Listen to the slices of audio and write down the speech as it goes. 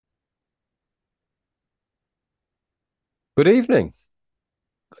Good evening.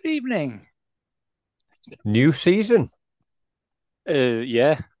 Good evening. New season.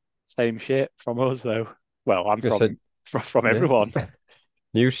 Yeah, same shit from us though. Well, I'm I said, from yeah. everyone.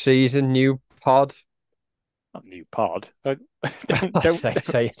 New season, new pod. Not new pod. Don't.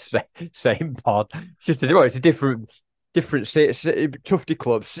 Same pod. It's just it's a different Tufty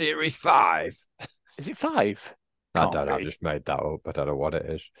Club Series 5. Is it five? I Can't don't know. I've be. just made that up. I don't know what it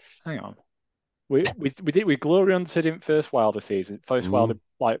is. Hang on. We glory hunted in first Wilder season, first Wilder Mm,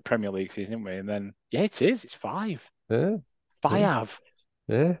 like Premier League season, didn't we? And then yeah, it is. It's five. yeah, yeah. Five.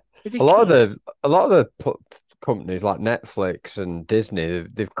 Yeah, a lot of Ridiculous. the companies like Netflix and Disney,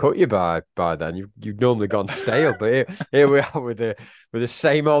 they've cut you by then. You've normally gone stale, but here we are with the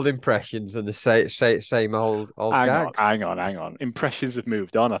same old impressions and the same old gags. Hang on. Impressions have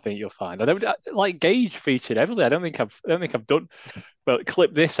moved on. I think you'll find. Like Gage featured heavily. I don't think I've done. Well,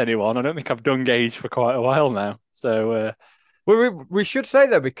 clip this, anyone. I don't think I've done Gage for quite a while now. So Well, we should say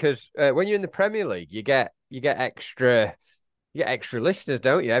though, because when you're in the Premier League, you get extra listeners,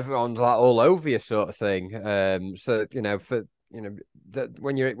 don't you? Everyone's like all over you, sort of thing. So for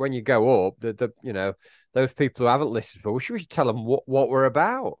when you go up, the those people who haven't listened for, we should tell them what we're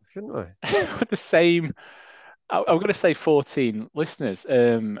about, shouldn't we? with the same, I'm going to say 14 listeners.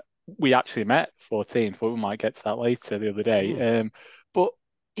 We actually met 14th, but we might get to that later the other day. Hmm. But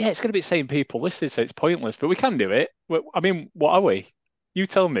yeah, it's going to be the same people listening, so it's pointless. But we can do it. I mean, what are we? You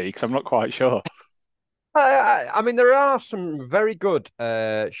tell me, because I'm not quite sure. I mean, there are some very good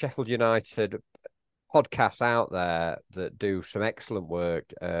Sheffield United podcasts out there that do some excellent work.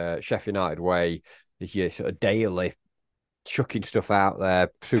 Sheffield United Way is your sort of daily chucking stuff out there,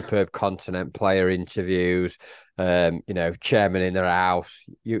 superb continent player interviews, chairman in their house,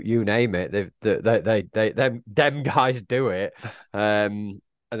 you name it. Them guys do it.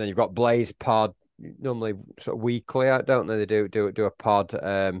 And then you've got Blaze Pod, normally sort of weekly, don't they? They do a pod.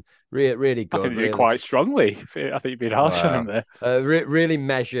 Really I think good, they did it really quite strongly. I think you've been harsh on him well, there. really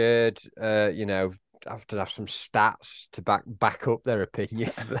measured. Have to have some stats to back up their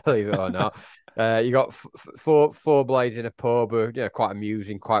opinions, believe it or not. You got four blades in a pub, quite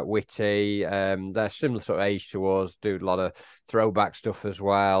amusing, quite witty. They're similar sort of age to us, do a lot of throwback stuff as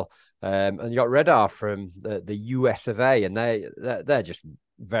well. And you got Redar from the US of A, and they're just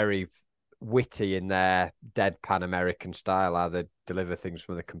very witty in their deadpan American style, how they deliver things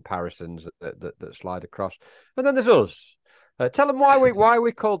from the comparisons that slide across. And then there's us. Tell them why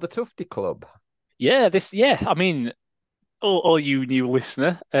we called the Tufty Club. Yeah. I mean, all you new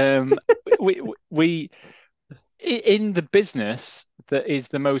listener, we in the business that is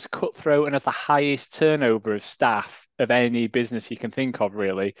the most cutthroat and has the highest turnover of staff of any business you can think of,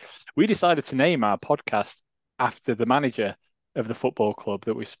 really, we decided to name our podcast after the manager of the football club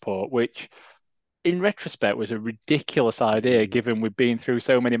that we support, which in retrospect was a ridiculous idea Mm. given we've been through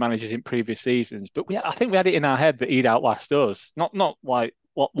so many managers in previous seasons. But I think we had it in our head that he'd outlast us, not like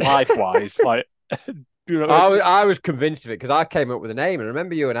life wise, like you know, I was convinced of it because I came up with a name, and I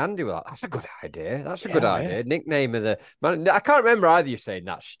remember you and Andy were like, "That's a good idea. That's a good yeah. idea." Nickname of the man. I can't remember either you saying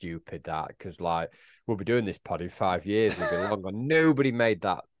that's stupid that because like we'll be doing this pod in 5 years. We'll be long gone. Nobody made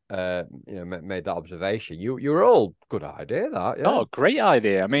that. Made that observation. You were all good idea that, yeah. Oh, great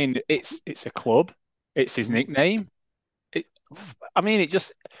idea. I mean, it's a club. It's his Mm. nickname. It, I mean, it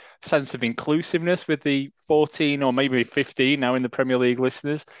just sense of inclusiveness with the 14 or maybe 15 now in the Premier League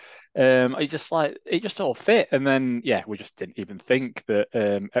listeners. It just all fit. And then yeah, we just didn't even think that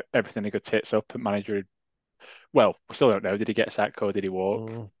everything had got tits up and manager. Well, we still don't know. Did he get sacked or did he walk?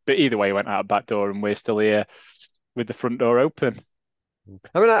 Mm. But either way, he went out a back door, and we're still here with the front door open.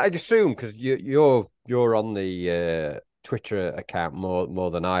 I mean, I'd assume because you're on the Twitter account more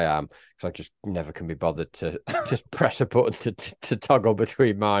than I am, because I just never can be bothered to just press a button to toggle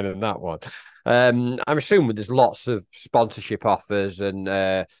between mine and that one. I'm assuming there's lots of sponsorship offers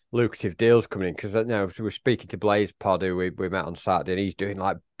and lucrative deals coming in because so we're speaking to Blaze Pod, who we met on Saturday, and he's doing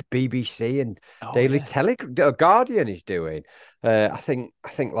like BBC and Oh Daily yeah. Telegraph, Guardian. He's doing. I think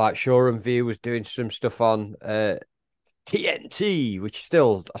like Shore and View was doing some stuff on TNT, which I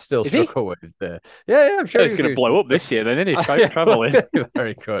still Is he? struggle with. Yeah, I'm Oh, sure he he's was going to doing blow some up stuff. this year, then, isn't he? Yeah, Traveling.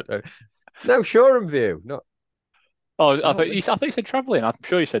 very good. No, Shoreham View. Not. Oh, Oh, I thought you said traveling. I'm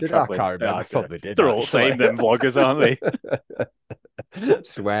sure you said did I traveling. can't Yeah, remember. okay. Probably did They're all the actually. same, them vloggers, aren't they?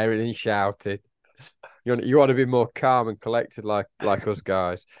 Swearing and shouting. You want to be more calm and collected like us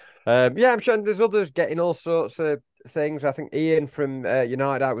guys. Yeah, I'm sure there's others getting all sorts of things. I think Ian from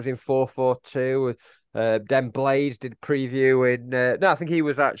United Out was in 442. Den Blades did a preview in. No, I think he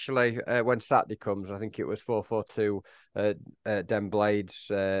was actually when Saturday comes. I think it was 442. Den Blades,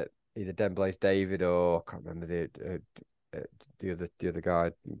 either Den Blades David or I can't remember the other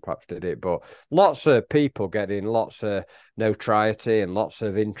guy perhaps did it, but lots of people getting lots of notoriety and lots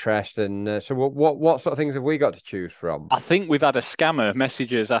of interest. And so, what sort of things have we got to choose from? I think we've had a scammer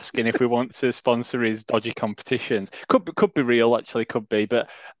messages asking if we want to sponsor his dodgy competitions. Could be real, actually, could be. But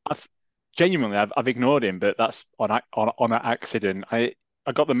I've genuinely I've ignored him. But that's on an accident. I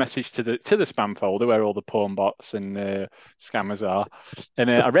got the message to the spam folder where all the porn bots and scammers are,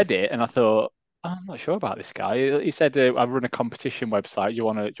 and I read it and I thought, "Oh, I'm not sure about this guy. He said I run a competition website. Do you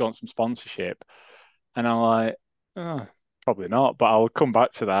want some sponsorship? And I'm like, oh, probably not, but I'll come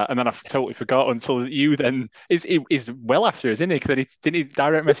back to that. And then I totally forgot until you then is well after us, isn't he? Because he didn't he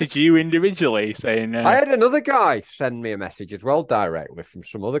direct message you individually saying, I had another guy send me a message as well directly from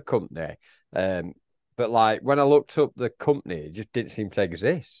some other company. But like when I looked up the company, it just didn't seem to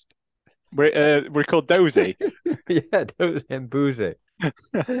exist. we're called Dozy. Yeah, don't and boozy.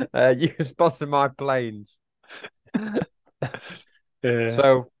 You can sponsor my planes.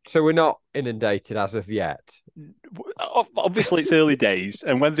 Uh, So we're not inundated as of yet. Obviously, it's early days,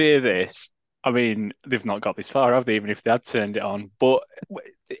 and when they hear this, I mean, they've not got this far, have they? Even if they had turned it on, but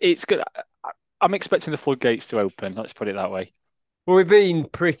it's good. I'm expecting the floodgates to open. Let's put it that way. Well, we've been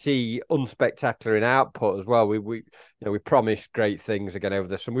pretty unspectacular in output as well. We promised great things again over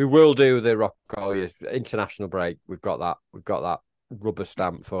this, and we will do the Rock Colliers international break. We've got that. We've got that rubber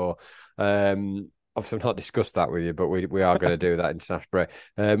stamp for. Obviously, I've not discussed that with you, but we are going to do that international break.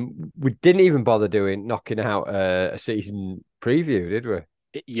 We didn't even bother knocking out a season preview, did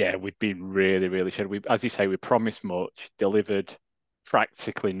we? Yeah, we've been really, really sure. As you say, we promised much, delivered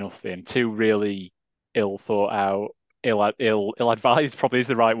practically nothing. Two really ill thought out, ill advised probably is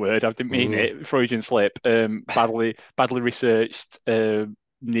the right word. I didn't mean Mm. it. Freudian slip. Badly researched,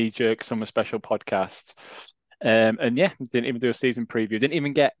 knee jerk summer special podcasts. And yeah, didn't even do a season preview. Didn't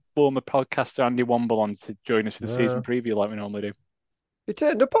even get former podcaster Andy Womble on to join us for the season No. preview like we normally do. He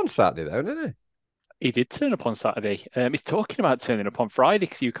turned up on Saturday though, didn't He did turn up on Saturday. He's talking about turning up on Friday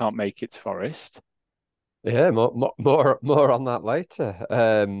because you can't make it to Forest. he? Yeah, more on that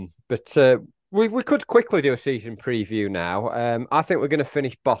later. But we could quickly do a season preview now. I think we're going to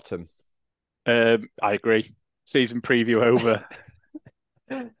finish bottom. I agree. Season preview over.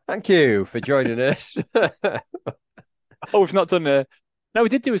 Thank you for joining us. Oh, we've not done a. No, we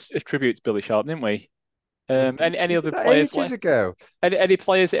did do a tribute to Billy Sharp, didn't we? Any We did other that players ages left? ago. Any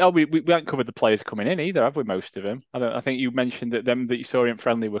players? Oh, we haven't covered the players coming in either, have we? Most of them. I don't. I think you mentioned that them that you saw in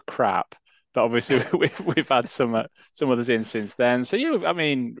friendly were crap, but obviously we've had some others in since then. So yeah, I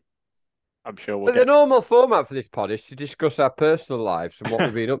mean, I'm sure we'll But the get normal format for this pod is to discuss our personal lives and what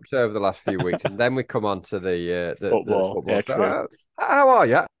we've been up to over the last few weeks, and then we come on to the football. football. Yeah, So, true. how are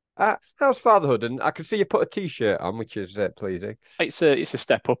you? How's fatherhood? And I can see you put a t-shirt on, which is pleasing. It's a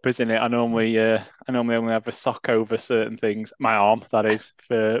step up, isn't it? I normally only have a sock over certain things. My arm, that is,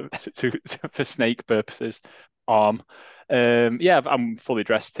 for snake purposes. Arm. Yeah, I'm fully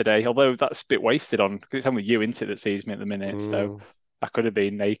dressed today, although that's a bit wasted on because it's only you into that sees me at the minute. So Mm. I could have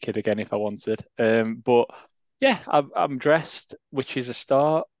been naked again if I wanted. But yeah, I'm dressed, which is a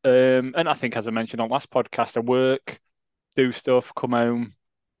start. And I think, as I mentioned on last podcast, I work, do stuff, come home,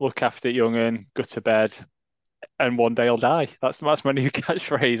 look after young'un, go to bed, and one day I'll die. That's my new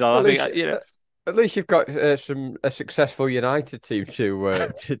catchphrase. At I think least, you know. at least you've got a successful United team to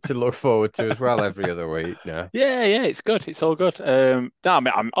look forward to as well every other week now. Yeah, yeah, it's good. It's all good. No, I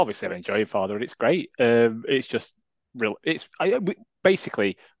mean, I'm enjoying fatherhood. It's great. It's just real.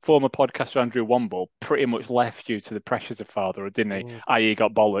 Basically former podcaster Andrew Womble pretty much left due to the pressures of fatherhood, didn't he? Mm. I.e.,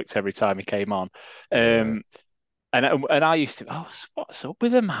 got bollocked every time he came on. Yeah. Um, and I used to, oh, what's up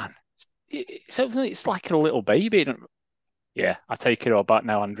with him, man? It's like a little baby. Yeah, I take it all back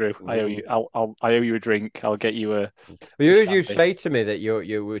now, Andrew. I owe you. Mm. I owe you a drink. I'll get you a You heard you shandy. say to me that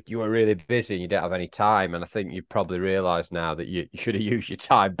you were really busy and you didn't have any time, and I think you probably realise now that you should have used your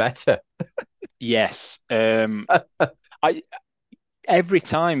time better. Yes. I every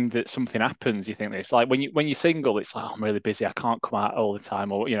time that something happens, you think this. Like when you're single, it's like, oh, I'm really busy. I can't come out all the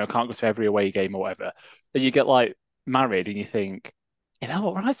time, or I can't go to every away game or whatever. Then you get like married, and you think, what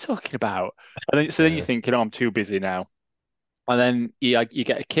am I talking about? And then you Yeah. think, I'm too busy now. And then you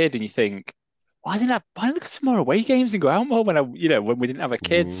get a kid, and you think, why didn't I go to more away games and go out more when we didn't have a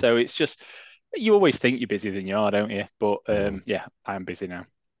kid? Mm, So it's just you always think you're busier than you are, don't you? But mm. yeah, I'm busy now.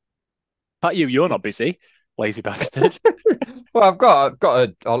 But you're not busy, lazy bastard. Well,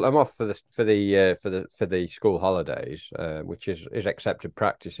 I'm off for the school holidays, which is accepted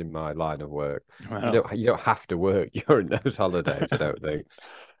practice in my line of work. You Well, don't have to work during those holidays, I don't think.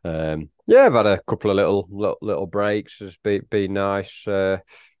 Yeah, I've had a couple of little breaks. It's been nice.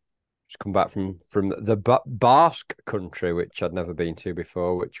 just come back from the Basque country, which I'd never been to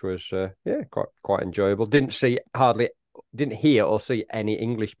before, which was yeah, quite enjoyable. Didn't hear or see any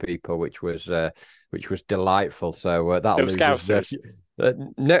English people, which was delightful. So that'll No lose us the. Scousers.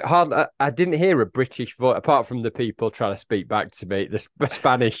 No, hardly. I didn't hear a British voice apart from the people trying to speak back to me, the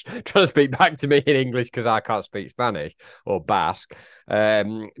Spanish trying to speak back to me in English because I can't speak Spanish or Basque.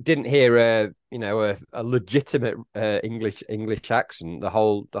 Didn't hear a legitimate English accent the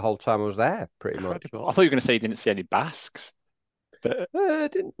whole time I was there, pretty much. Incredible. I thought you were going to say you didn't see any Basques, but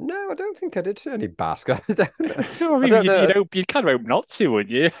Didn't no, I don't think I did see any Basque. I don't know. I I mean, don't know. you kind of hope not to, wouldn't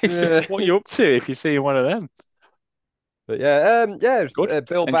you? It's just what you're up to if you see one of them. But yeah, it was, Good. Enjoy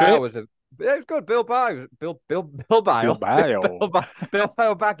Bilbao it. was a yeah, it was good. Bilbao was Bilbao Bilbao.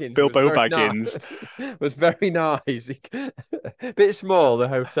 Bilbao Baggins was Bilbo very nice. Baggins. Was very nice. Bit small the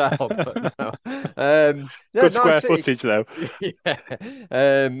hotel, but no. Yeah, Good nice square city. footage, though.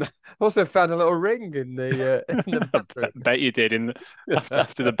 Yeah. Also found a little ring in the I bathroom. bet you did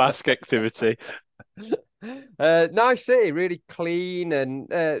after the Basque activity. Nice city, really clean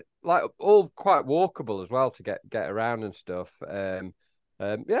and like all quite walkable as well to get around and stuff.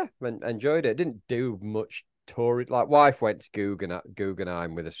 Yeah, enjoyed it. Didn't do much touring. Like wife went to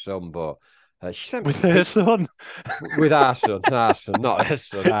Guggenheim with her son, but she sent me With some her pictures son. with our son, not her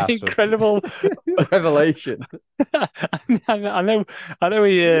son, our son. Incredible. Revelation. I know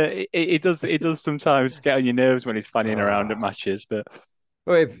he does sometimes get on your nerves when he's fanning around at Oh. matches, but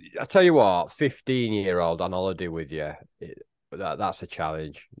Well, if I tell you what, 15-year-old on holiday with you, that's a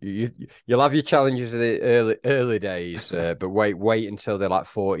challenge. You'll have your challenges in the early days, but wait until they're like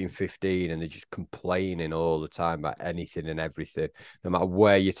 14, 15, and they're just complaining all the time about anything and everything. No matter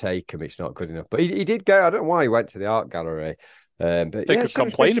where you take them, it's not good enough. But he did go. I don't know why he went to the art gallery. But they yeah, could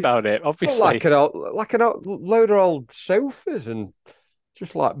complain about it, like obviously. an old load of old sofas and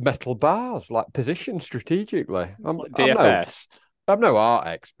just like metal bars, like positioned strategically. It's like DFS. I'm no art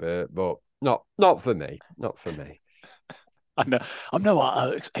expert, but not for me. Not for me. I know I'm no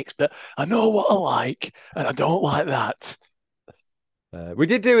art expert. I know what I like, and I don't like that. We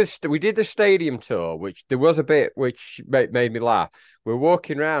did the stadium tour, which there was a bit which made me laugh. We were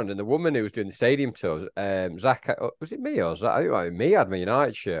walking around, and the woman who was doing the stadium tour, Zach, was it me or Zach? I think it might be me. Had my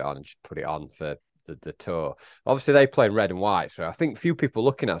United shirt on and just put it on for the tour. Obviously, they play in red and white, so I think a few people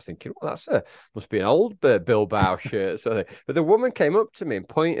looking at us thinking, "Well, must be an old Bilbao shirt." But the woman came up to me and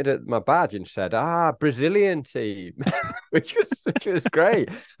pointed at my badge and said, "Ah, Brazilian team," which was great.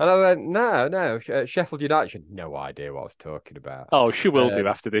 And I went, "No, Sheffield United." She had no idea what I was talking about. Oh, she will do Um,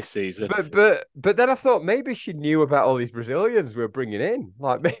 after this season. but then I thought maybe she knew about all these Brazilians we were bringing in.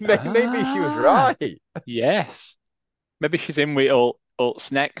 Like maybe she was Ah, right. yes. Maybe she's in with all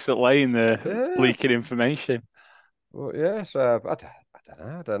snacks that lay in the Yeah. leaking information. Well, yeah. So I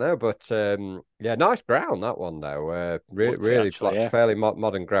don't know. But yeah, nice ground that one though. Looked it Really actually, like yeah. fairly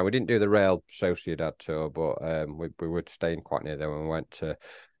modern ground. We didn't do the Real Sociedad tour, but we were staying quite near there when we went to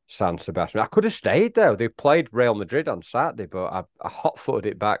San Sebastian. I could have stayed though. They played Real Madrid on Saturday, but I hot footed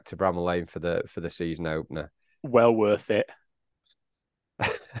it back to Bramall Lane for the season opener. Well worth it.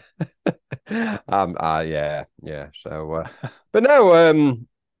 Yeah. So, but no,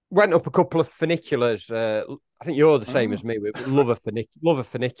 went up a couple of funiculars. I think you're the same as Oh. me. We love a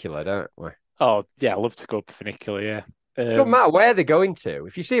funicular, don't we? Oh, yeah, I love to go up funicular, yeah. Doesn't matter where they're going to.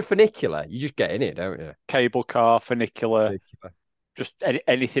 If you see a funicular, you just get in it, don't you? Cable car, funicular, Funicular. just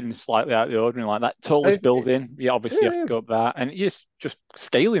anything slightly out of the ordinary like that. And Tallest building, yeah, obviously you have to yeah, go up that. And you just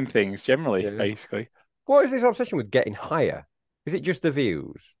scaling things generally, yeah. basically. What is this obsession with getting higher? Is it just the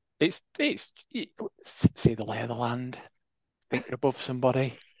views? You see the lay of the land, think you're above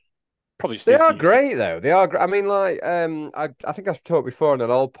somebody. Probably just They is are usually. great though. They are. I mean, like, I think I've talked before on an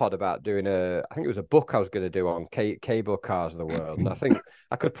old pod about doing I think it was a book I was going to do on cable cars of the world, and I think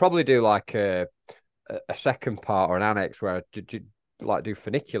I could probably do like a second part or an annex where I like do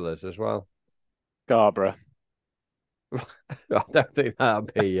funiculars as well. Scarborough. I don't think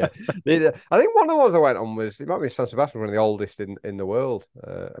that'd be. I think one of the ones I went on was it might be San Sebastian, one of the oldest in the world.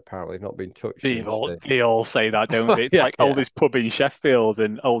 Apparently, not been touched since. They all say that, don't they? It's Yeah, like yeah. oldest pub in Sheffield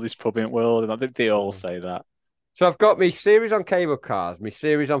and oldest pub in the world, and I think they all Uh, say that. So I've got my series on cable cars, my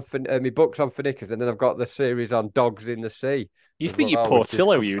series on my books on funiculars, and then I've got the series on dogs in the sea You as think you well, which is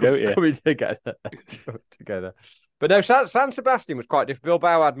Portillo, you don't you? coming together. Coming together. But no, San Sebastian was quite different.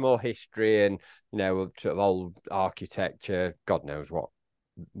 Bilbao had more history and sort of old architecture. God knows what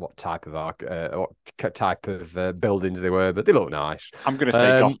type of buildings they were, but they look nice. I'm gonna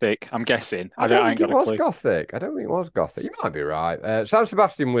say Um, Gothic. I'm guessing. I don't I ain't think it got a was clue. Gothic. I don't think it was Gothic. You might be right. San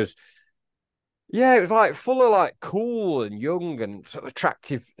Sebastian was. Yeah, it was like full of like cool and young and sort of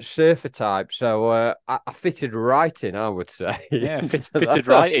attractive surfer type. So I fitted right in, I would say. Yeah, into fitted that.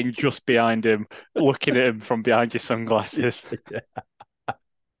 right in just behind him, looking at him from behind your sunglasses.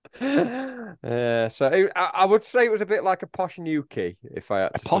 So I would say it was a bit like a posh Nuki, if I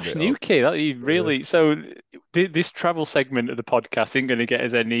had A to sum posh it up. new kid. That you Uh, really so this travel segment of the podcast isn't going to get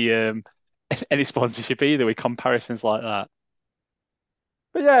us any any sponsorship either with comparisons like that.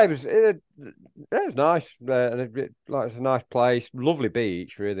 but yeah, it was nice. And like it's a nice place, lovely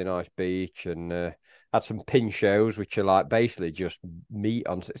beach, really nice beach, and had some pin shows, which are like basically just meat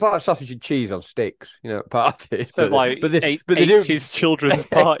on. It's like sausage and cheese on sticks, at parties. So like But they do 80s children's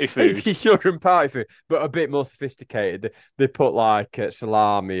party food. 80 children party food, but a bit more sophisticated. They put like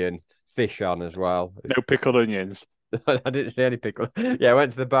salami and fish on as well. No pickled onions. I didn't see any pickle. Yeah, I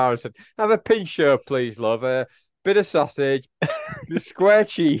went to the bar and said, "Have a pin show, please, love. A bit of sausage, the square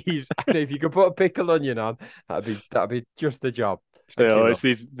cheese, and if you could put a pickled onion on, that'd be just the job. Thank So you, it's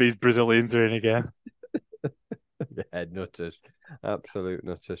love." these Brazilians are in again. Yeah, nutters, absolute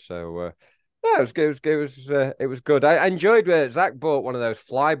nutters. So no, it was good. It was good. I enjoyed where Zach bought one of those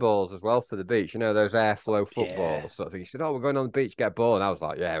fly balls as well for the beach. Those airflow Yeah. footballs sort of thing. He said, "Oh, we're going on the beach, get a ball," and I was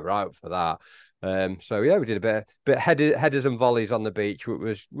like, "Yeah, right up for that." So yeah, we did a bit headers and volleys on the beach,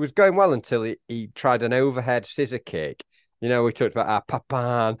 which was going well until he tried an overhead scissor kick. We talked about our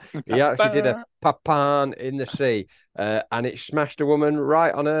papan. He actually did a papan in the sea, and it smashed a woman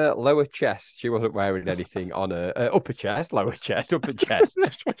right on her lower chest. She wasn't wearing anything on her upper chest, lower chest, upper chest.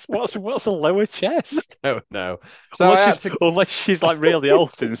 What's a lower chest? Don't know. So I had to. Unless she's like really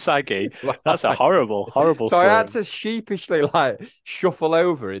old and saggy. That's a horrible, horrible So I had slim. to sheepishly like shuffle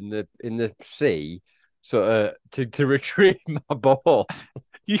over in the sea, sort of to retrieve my ball.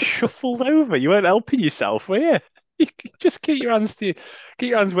 You shuffled over. You weren't helping yourself, were you? You just keep your hands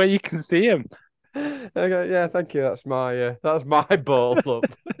where you can see them. Okay, yeah, thank you. That's my ball up.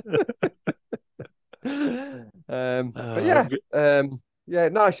 But Uh, yeah,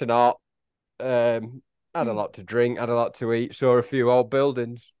 nice and hot. Had a lot to drink, had a lot to eat, saw a few old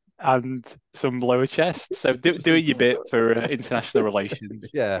buildings. and some lower chests. So doing your bit for international relations.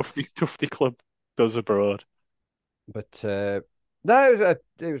 Yeah, Tufty Club does abroad. but no,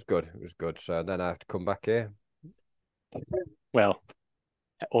 it was good. It was good. So then I have to come back here. Well,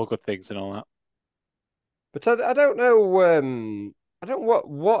 all good things and all that. But I don't know. I don't know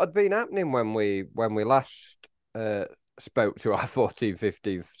what had been happening when we last spoke to our 14,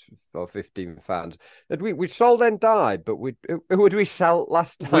 15, or 15 fans. Had we sold and died, but who would we sell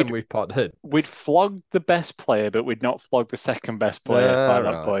last time We'd we potted? we'd flogged the best player, but we'd not flogged the second best player by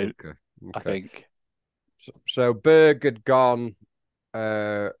that Right. point, Okay. I Okay. think. So Berg had gone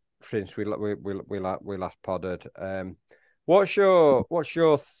uh since we last podded. What's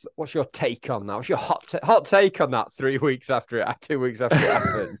your take on that? What's your hot take on that? 3 weeks after it, 2 weeks after it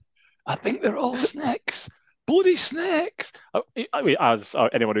happened. I think they're all snakes. Bloody snakes. I mean, as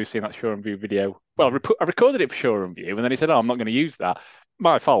anyone who's seen that show and view video, well, I recorded it for show and view, and then he said, "Oh, I'm not going to use that."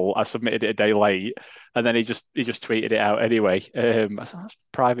 My fault. I submitted it a day late, and then he just tweeted it out anyway. I said, "That's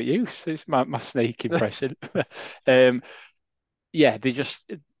private use." It's my snake impression. um, yeah, they just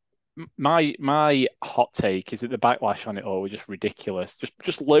my hot take is that the backlash on it all was just ridiculous.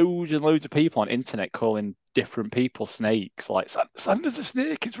 Just loads and loads of people on internet calling different people snakes. Like Sanders a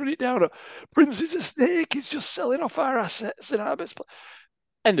snake, he's running down. Prince is a snake, he's just selling off our assets and our best.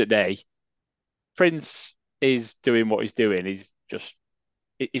 End of the day, Prince is doing what he's doing. He's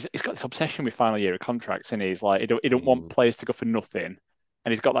got this obsession with final year of contracts, and he's like he don't want Mm. players to go for nothing.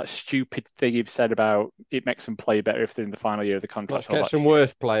 And he's got that stupid thing he said about it makes them play better if they're in the final year of the Let's contract. All get that some shit.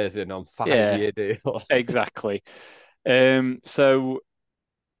 worse players in on Yeah, 5-year deals. exactly. So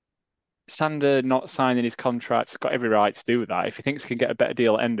Sander not signing his contract's got every right to do that. If he thinks he can get a better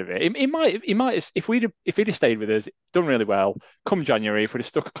deal at the end of it, he might if he'd have stayed with us, done really well. Come January, if we'd have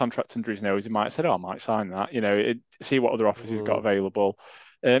stuck a contract under his nose, he might have said, "Oh, I might sign that." See what other offers he's got Mm. available.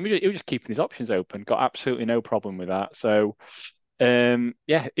 He was just keeping his options open. Got absolutely no problem with that. So,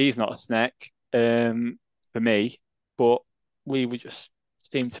 yeah, he's not a snack for me, but we would just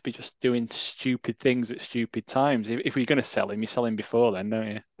seem to be just doing stupid things at stupid times. If we're going to sell him, you sell him before then,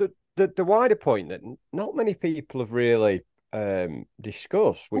 don't you? The wider point that not many people have really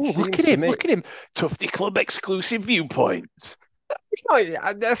discussed, Oh, which look seems at to him! me, Look at him! Tufty Club exclusive viewpoint.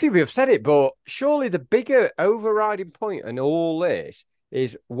 I think we have said it, but surely the bigger overriding point in all this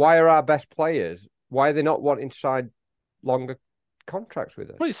is why are our best players? Why are they not wanting to sign longer contracts with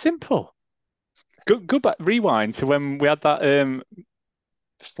us? Well, it's simple. Go back, rewind to when we had that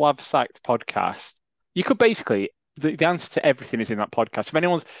Slav Sacked podcast. You could basically the answer to everything is in that podcast.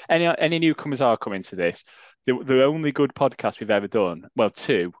 If any newcomers are coming to this, the only good podcast we've ever done, well,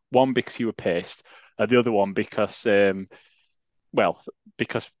 two, one because you were pissed, and the other one because well,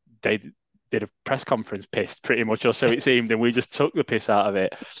 because they did a press conference pissed pretty much, or so it seemed, and we just took the piss out of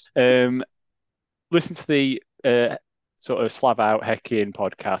it. Listen to the sort of Slav out Heckian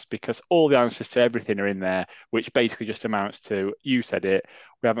podcast because all the answers to everything are in there, which basically just amounts to, you said it,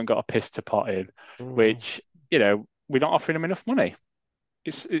 we haven't got a piss to pot in, Mm. which, we're not offering them enough money.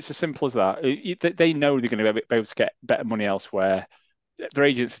 It's as simple as that. They know they're going to be able to get better money elsewhere. Their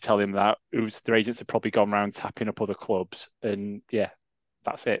agents are telling them that. Their agents have probably gone around tapping up other clubs, and yeah,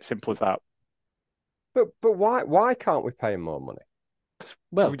 that's it. Simple as that. But why can't we pay him more money? Have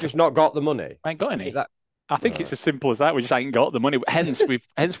Well, we because just not got the money? I ain't got Is it any. that? I think it's Right. as simple as that. We just ain't got the money. Hence we're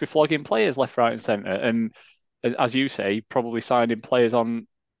flogging players left, right, and centre. And as you say, probably signing players on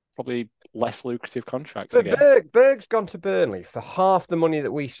probably less lucrative contracts But again. Berg's gone to Burnley for half the money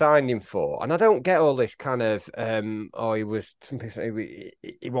that we signed him for, and I don't get all this kind of oh, he was some people say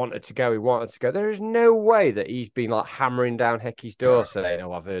he wanted to go, he wanted to go. There is no way that he's been like hammering down Hecky's door saying,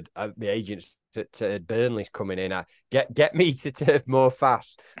 "Oh, I've heard the agents at Burnley's coming in. Get me to turf more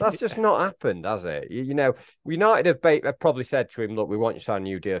fast." That's just not happened, has it? United have probably said to him, "Look, we want you to sign a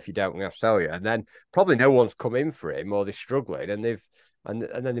new deal. If you don't, we're going to sell you." And then probably no one's come in for him, or they're struggling, and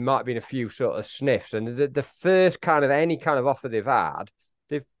then there might have been a few sort of sniffs. And the first kind of any kind of offer they've had,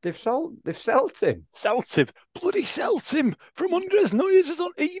 they've sold him. Selt bloody selt from under his nose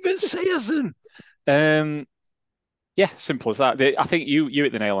on even Season. Um, yeah, simple as that. I think you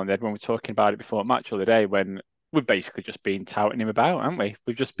hit the nail on the head when we were talking about it before match the other day when we've basically just been touting him about, haven't we?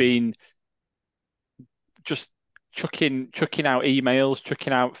 We've just been just chucking out emails,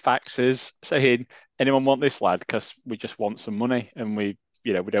 chucking out faxes, saying, "Anyone want this lad?" Because we just want some money, and we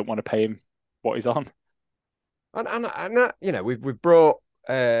don't want to pay him what he's on. We've brought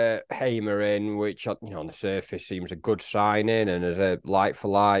Hamer in, which on the surface seems a good signing, and as a like for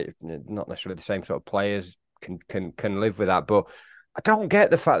like, not necessarily the same sort of players can live with that. But I don't get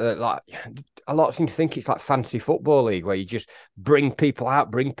the fact that like a lot seem to think it's like fancy football league where you just bring people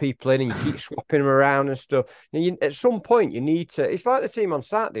out, bring people in, and you keep swapping them around and stuff. And at some point, you need to. It's like the team on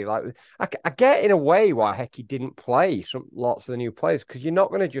Saturday. Like I get in a way why Hecky didn't play lots of the new players because you're not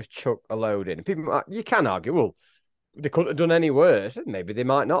going to just chuck a load in. People, you can argue, well, they couldn't have done any worse. Maybe they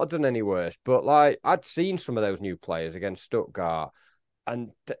might not have done any worse. But like I'd seen some of those new players against Stuttgart,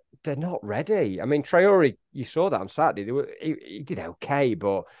 and they're not ready. I mean, Traore, you saw that on Saturday. He did okay,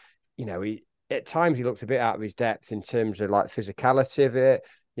 but he at times he looked a bit out of his depth in terms of like physicality of it.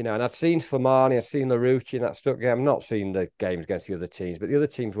 And I've seen Slimani, I've seen Larouci in that Stuttgart. I've not seen the games against the other teams, but the other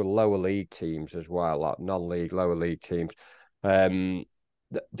teams were lower league teams as well, like non-league, lower league teams. Um,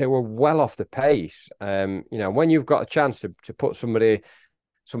 they were well off the pace. When you've got a chance to put somebody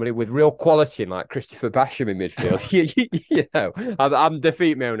with real quality like Christopher Basham in midfield, I'm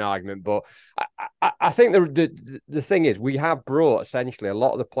defeating my own argument. But I think the thing is, we have brought essentially a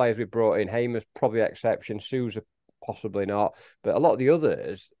lot of the players we brought in. Hamer's probably exception, Sousa possibly not, but a lot of the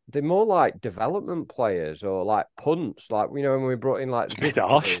others, they're more like development players or like punts, like when we brought in like It's a bit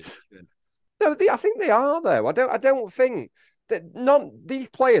harsh. Zivkovic. No, I think they are though. I don't think that none these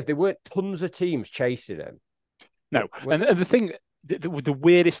players. There weren't tons of teams chasing them. No, Were and they? the thing, the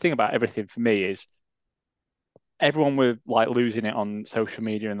weirdest thing about everything for me is everyone were like losing it on social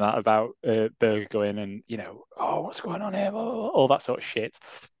media and that about Berger going and oh, what's going on here, all that sort of shit.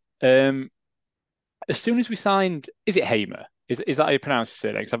 Um, as soon as we signed, is it Hamer? Is that how you pronounce his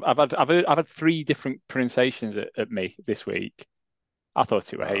surname? 'Cause I've had three different pronunciations at me this week. I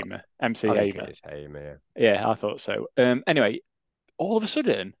thought it was Oh, Hamer, MC I think it Hamer. is Hamer. Yeah, I thought so. Anyway, all of a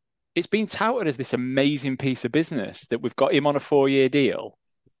sudden, it's been touted as this amazing piece of business that we've got him on a 4-year deal,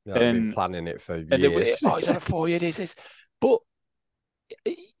 No, they've been and planning it for and that we, years. oh, he's on a 4-year deal. This, but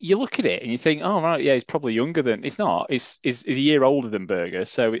you look at it and you think, oh right, yeah, he's probably younger than. It's not. He's a year older than Berger,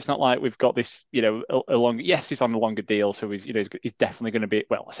 so it's not like we've got this, a long. Yes, he's on a longer deal, so he's definitely going to be.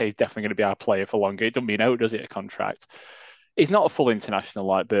 Well, I say he's definitely going to be our player for longer. It doesn't mean out, does it? A contract. He's not a full international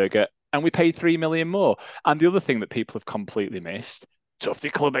like Berger, and we paid 3 million more. And the other thing that people have completely missed, Tufty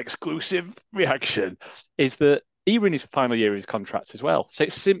Club exclusive reaction, is that he in his final year of his contract as well. So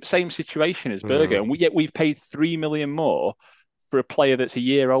it's same situation as Berger, Mm. and yet we've paid 3 million more for a player that's a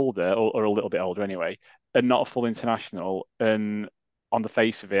year older or a little bit older anyway, and not a full international, and on the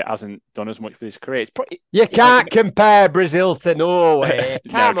face of it hasn't done as much with his career. It's probably, You can't compare Brazil to Norway.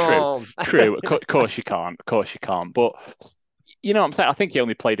 no, Come true, on. true. Of course you can't. Of course you can't. But you know what I'm saying? I think he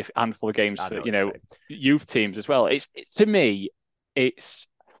only played a handful of games I for, know what you're saying. youth teams as well. To me, it's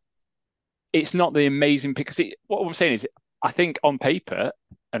it's not the amazing because what I'm saying is, I think on paper,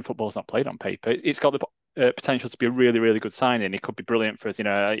 and football's not played on paper, it's got the potential to be a really, really good signing. It could be brilliant for us.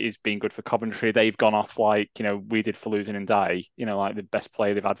 He's been good for Coventry. They've gone off like, we did for losing and die, like the best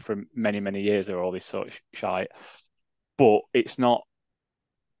player they've had for many, many years or all this sort of shite. But it's not,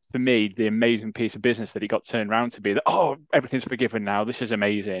 for me, the amazing piece of business that he got turned around to be that, oh, everything's forgiven now. This is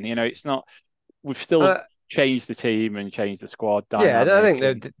amazing. It's not, we've still Uh, changed the team and changed the squad Yeah, I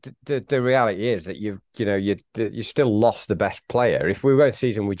dynamic. think And the reality is that you still lost the best player. If we went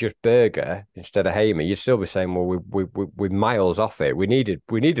season with just Berger instead of Hamer, you'd still be saying, well, we're miles off it. We needed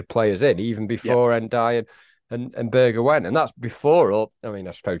players in even yeah, before Endai and Berger went, and that's before up. I mean,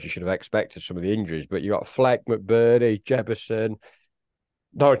 I suppose you should have expected some of the injuries, but you got Fleck, McBurney, Jefferson,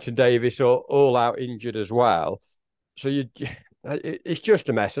 Norrington Davis all out injured as well. So it's just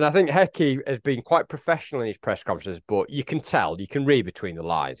a mess. And I think Hecky has been quite professional in his press conferences, but you can read between the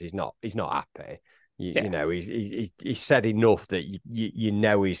lines. He's not happy. yeah. He's said enough that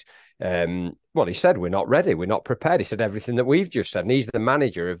he's well, he said we're not ready, we're not prepared. He said everything that we've just said, and he's the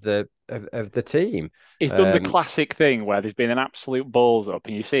manager of the team. He's done the classic thing where there's been an absolute balls up,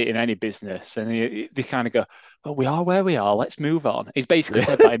 and you see it in any business, and they kind of go, "Oh, we are where we are. Let's move on." He's basically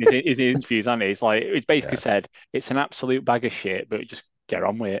said that in his interviews, hasn't he? He's basically Yeah, said it's an absolute bag of shit, but just get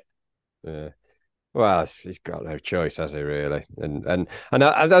on with it. yeah. Well, he's got no choice, has he? Really? And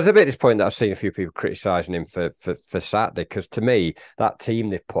I was a bit disappointed that I've seen a few people criticising him for Saturday, because to me that team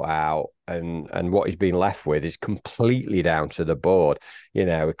they've put out and what he's been left with is completely down to the board.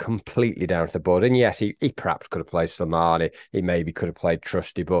 Completely down to the board. And yes, he perhaps could have played Slimani. He maybe could have played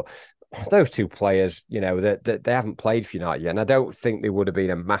Trusty, but those two players, that they haven't played for United yet, and I don't think there would have been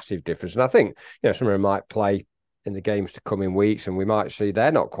a massive difference. And I think some of them might play in the games to come in weeks, and we might see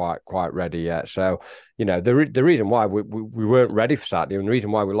they're not quite ready yet. So, the reason why we weren't ready for Saturday, and the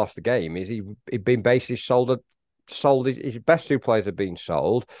reason why we lost the game is he'd been basically sold his best two players had been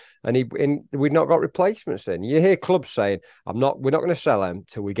sold, and we'd not got replacements in. You hear clubs saying, we're not going to sell him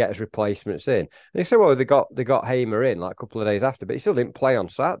till we get his replacements in. And they say, well, they got Hamer in like a couple of days after, but he still didn't play on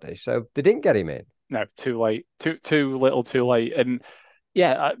Saturday, so they didn't get him in. No, too late, too little, too late. And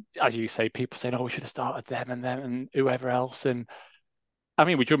yeah, as you say, people saying, "Oh, we should have started them and whoever else." And I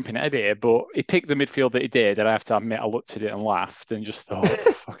mean, we're jumping ahead here, but he picked the midfield that he did, and I have to admit, I looked at it and laughed and just thought,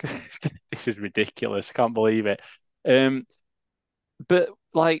 "Fuck, this is ridiculous. I can't believe it." But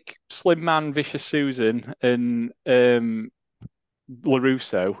like Slim Man, Vicious Susan, and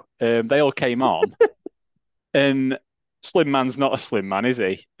Larusso, they all came on, and Slim Man's not a Slim Man, is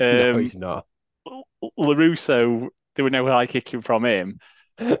he? No, he's not. Larusso, there were no high kicking from him.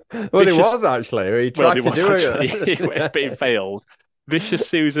 Well, he Vicious, was actually. He well, tried there to was do actually, it. but it failed. Vicious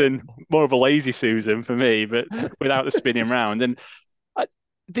Susan, more of a lazy Susan for me, but without the spinning round. And I,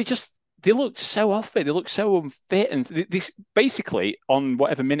 they just they looked so off it. They looked so unfit. And this basically on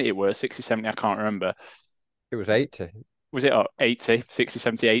whatever minute it was, 60, 70, I can't remember. It was 80. Was it 80, 60,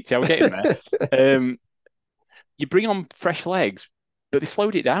 70, 80? I was getting there. You bring on fresh legs, but they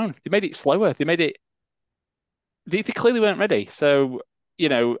slowed it down. They made it slower. They clearly weren't ready. So,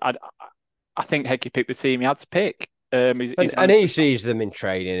 I think Hecky picked the team he had to pick. And he sees them in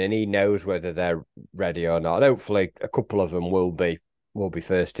training, and he knows whether they're ready or not. Hopefully, a couple of them will be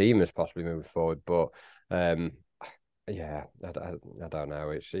first teamers possibly moving forward. But yeah, I don't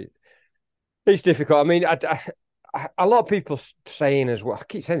know. It's difficult. I mean, a lot of people saying as well. I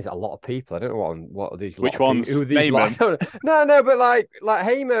keep saying it's a lot of people. I don't know what are these lot Which of people, ones? who are these Name lots. them. No, but like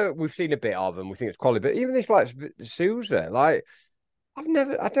Hamer, we've seen a bit of him. We think it's quality, but even this like Souza, like. I don't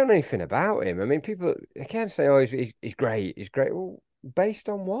know anything about him. I mean, people again say, "Oh, he's great. He's great." Well, based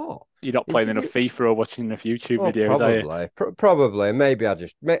on what? You're not playing enough FIFA or watching enough YouTube Well, videos, are you? probably. Maybe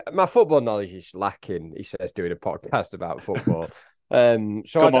my football knowledge is lacking. He says doing a podcast about football. So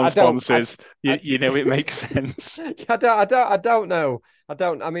Come on, I don't. sponsors. I, You know it makes sense. I don't know. I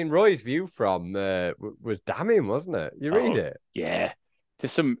don't. I mean, Roy's view from was damning, wasn't it? You read Oh, it. yeah.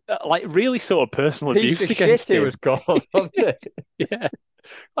 There's some like really sort of personal Piece abuse of against shit. It him. was called, wasn't it? Yeah.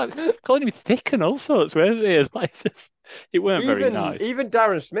 Like calling him thick and all sorts, weren't they? Like it weren't very even nice. even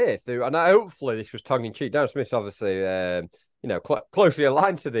Darren Smith, who and hopefully this was tongue in cheek. Darren Smith's obviously closely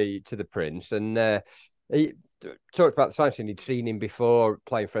aligned to the Prince, and he talked about the signing he'd seen him before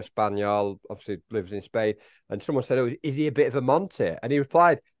playing for Espanyol. Obviously lives in Spain, and someone said, "Oh, is he a bit of a Monte?" And he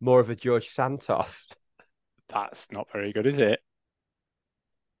replied, "More of a George Santos." That's not very good, is it?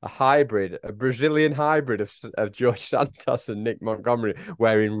 A Brazilian hybrid of George Santos and Nick Montgomery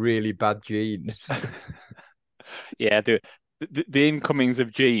wearing really bad jeans. Yeah, the incomings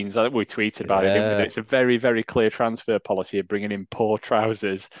of jeans. I think we tweeted about it, didn't we? Yeah. It's a very, very clear transfer policy of bringing in poor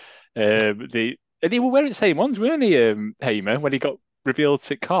trousers And they were wearing the same ones, weren't they, Hamer, when he got revealed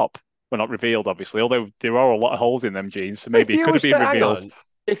to cop? Well, not revealed, obviously, although there are a lot of holes in them jeans, so maybe If it you could were have been hang revealed. on,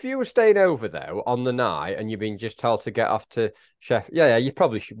 if you were staying over though on the night and you've been just told to get off to Chef, yeah, you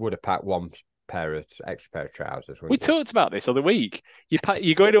probably would have packed one extra pair of trousers, We wouldn't you? talked about this other week. You pack,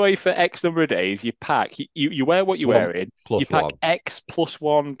 you're going away for X number of days. You pack, you wear what you're One wearing. You plus pack one, X plus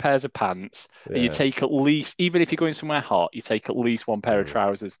one pairs of pants, and you yeah. take at least, even if you're going somewhere hot, you take at least one pair of Mm.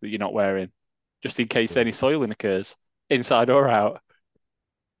 trousers that you're not wearing, just in case Mm. any soiling occurs, inside or out.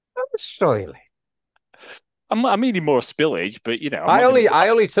 That was soily. I'm meaning more spillage, but I'm not going to. I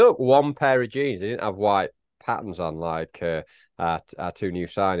only took one pair of jeans. I didn't have white patterns on like our two new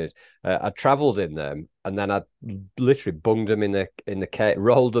signers. I travelled in them, and then I literally bunged them in the case,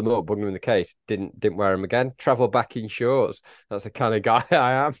 rolled them up, bunged them in the case. Didn't wear them again. Travel back in shorts. That's the kind of guy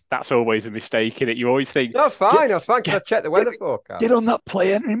I am. That's always a mistake in it. You always think, That's get, fine. That's fine because I get, checked the get, weather forecast. get on that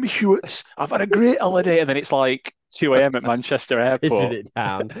plane in my shorts. I've had a great holiday, and then it's like 2 a.m. at Manchester Pissing Airport. it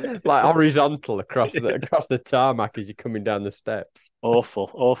down like horizontal across the tarmac as you're coming down the steps. Awful,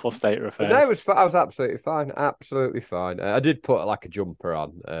 awful state of But no, it affairs. was I was absolutely fine, absolutely fine. I did put like a jumper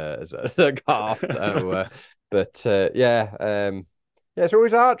on as I got off though, but yeah, it's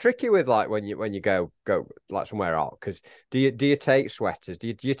always hard tricky with like when you go like somewhere hot because do you take sweaters?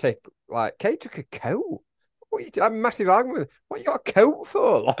 Do you take like Kate took a coat? I'm a massive argument with what you got a coat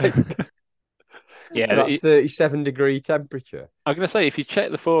for like Yeah, for that 37-degree temperature. I'm going to say if you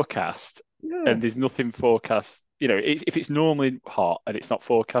check the forecast Yeah. and there's nothing forecast, if it's normally hot and it's not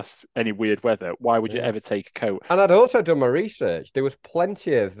forecast any weird weather, why would you Yeah. ever take a coat? And I'd also done my research. There was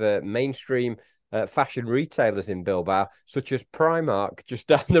plenty of mainstream fashion retailers in Bilbao, such as Primark, just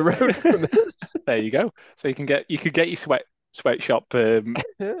down the road from us. There you go. So you could get your sweatshop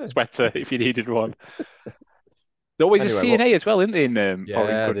Yeah. sweater if you needed one. There's always a Anyway, well, CNA as well, isn't there, in foreign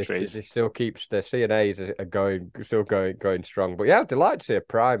yeah, countries? they still keeps their CNAs are going strong. But yeah, I'd delight to see a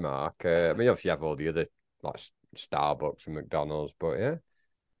Primark. I mean, obviously you have all the other like Starbucks and McDonald's, but yeah,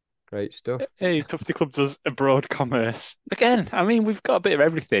 great stuff. Hey, Tufty Club does abroad commerce. Again, I mean, we've got a bit of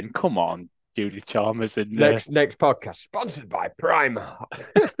everything. Come on, Judith Chalmers, and Next podcast sponsored by Primark.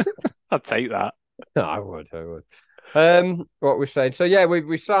 I'd take that. I would. What we're saying. So yeah,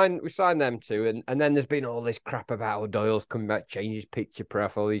 we signed them too, and then there's been all this crap about O'Doyle's coming back, change his picture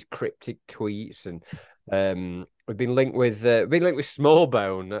profile, these cryptic tweets, and we've been linked with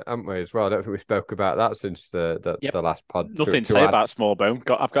Smallbone, haven't we? As well. I don't think we spoke about that since Yep. the last pod. Nothing to say about Smallbone.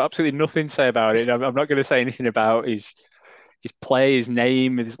 I've got absolutely nothing to say about it. I'm not going to say anything about his play, his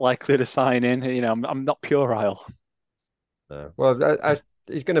name, his likely to sign in. I'm not puerile. Well,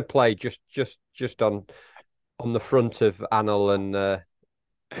 he's going to play just on the front of Anil and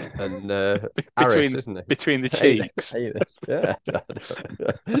Aris, isn't he? Between the cheeks. Yeah.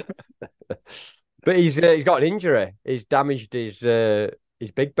 But he's got an injury. He's damaged his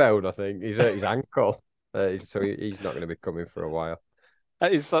big bone, I think. He's hurt his ankle. So he's not going to be coming for a while.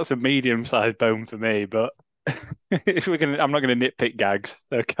 That's a medium-sized bone for me, but I'm not going to nitpick gags.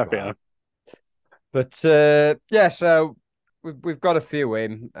 So carry on. But yeah, so we've got a few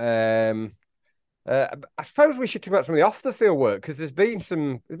in. I suppose we should talk about some of the off the field work because there's been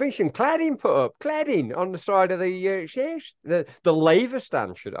some cladding put up, cladding on the side of the laver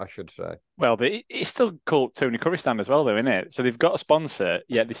stand, I should say. Well, it's still called Tony Curry stand as well, though, isn't it? So they've got a sponsor,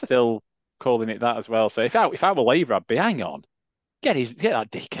 yet they're still calling it that as well. So if I were Laver, I'd be hang on, get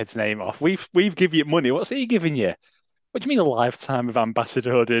that dickhead's name off. We've given you money. What's he giving you? What do you mean a lifetime of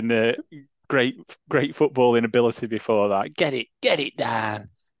ambassador and great footballing ability before that? Get it down.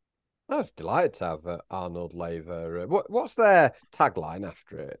 I was delighted to have Arnold Laver. What's their tagline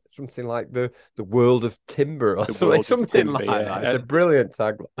after it? Something like the world of timber or something Timber, like yeah. that. It's a brilliant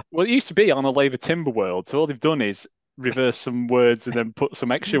tagline. Well, it used to be Arnold Laver Timber World. So all they've done is reverse some words and then put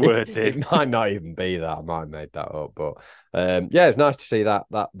some extra words in. It might not even be that. I might have made that up, but yeah, it's nice to see that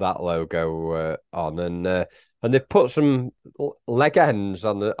logo on, and they've put some leg ends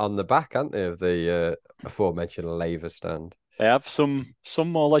on the back, haven't they, of the aforementioned Laver stand. They have some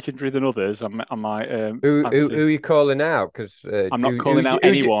more legendary than others. I might who are you calling out? Because I'm not calling out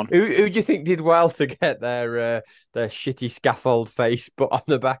anyone. Who do you think did well to get their shitty scaffold face put on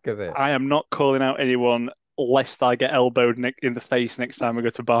the back of it? I am not calling out anyone lest I get elbowed in the face next time I go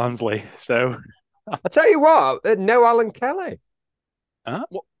to Barnsley. So I tell you what, no Alan Kelly.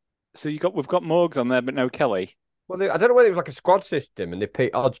 What? So we've got Morgs on there, but no Kelly. Well, I don't know whether it was like a squad system and they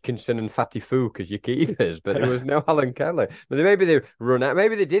picked Hodgkinson and Fatty Fook as your keepers, but there was no Alan Kelly. But maybe they run out,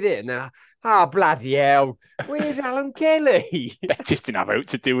 maybe they did it and they're, bloody hell, where's Alan Kelly? Betis didn't have out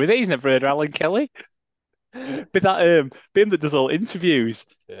to do with it. He's never heard of Alan Kelly. But that Bim that does all interviews,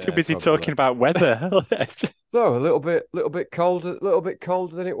 too Yeah, busy probably. talking about weather. So little bit colder, a little bit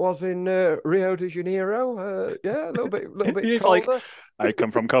colder than it was in Rio de Janeiro. Yeah, little bit He's like, colder. I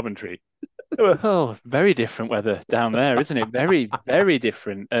come from Coventry. Oh, very different weather down there, isn't it? Very, very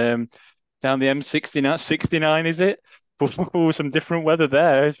different. Down the M69, 69, is it? Oh, some different weather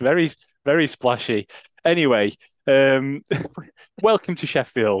there. It's very, very splashy. Anyway, um, welcome to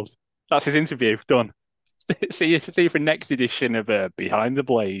Sheffield. That's his interview. Done. See you for next edition of Behind the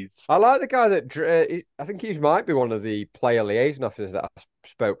Blades. I like the guy I think he might be one of the player liaison officers that I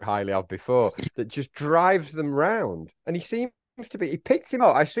spoke highly of before that just drives them round. And he seems to be, he picks him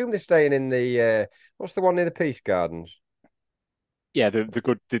up. I assume they're staying in what's the one near the Peace Gardens? Yeah, the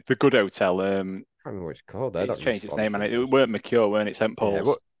good hotel. I can't remember what it's called. They're It's not going to changed its name, and sponsor it us. weren't Mercure, weren't it? St Yeah, Paul's.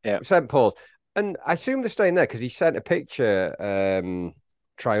 but Yeah. St. Paul's. And I assume they're staying there because he sent a picture,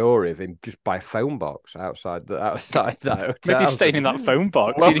 Traore of him just by a phone box outside that Maybe hotel. staying in that phone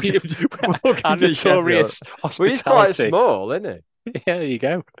box. Welcome Our to Sheffield. notorious Well, he's quite hospitality. small, isn't Yeah, there you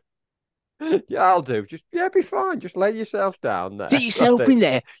go. he? Yeah, I'll do. Just be fine. Just lay yourself down Get there. I yourself think. in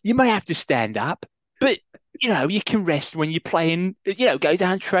there. You may have to stand up, but you can rest when you're playing. Go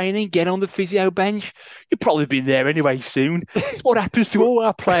down training, get on the physio bench. You'll probably be there anyway soon. It's what happens to all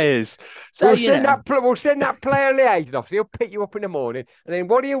our players. So We'll send that player liaison officer. He'll pick you up in the morning, and then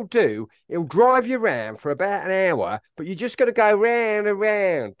what he'll do, he'll drive you around for about an hour. But you just got to go round and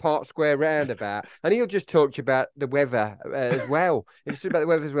round Park Square roundabout, and he'll just talk to you about the weather as well. He'll just talk about the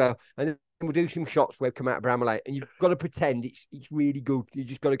weather as well, and we'll do some shots where we come out of Bramall Lane, and you've got to pretend it's really good. You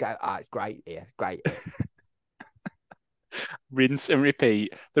just got to go, it's great here, it's great here. rinse and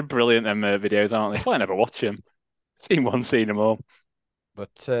repeat. They're brilliant, them videos, aren't they? Why never watch them? Seen one, seen them all.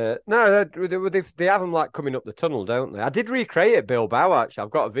 But no, they have them like coming up the tunnel, don't they? I did recreate it, Bilbao. Actually,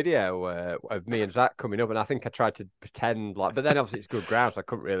 I've got a video of me and Zach coming up, and I think I tried to pretend like, but then obviously it's good ground, so I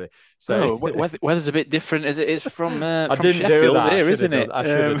couldn't really. So Oh, weather's a bit different as it is from I from didn't do Sheffield that. here, isn't it? I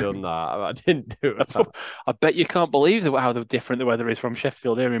should have done that. I didn't do that. I bet you can't believe how different the weather is from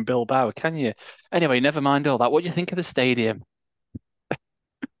Sheffield here in Bilbao, can you? Anyway, never mind all that. What do you think of the stadium?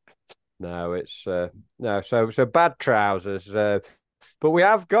 No, it's no. So bad trousers. But we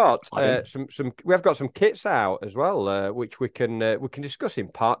have got Cladding. some kits out as well, which we can discuss in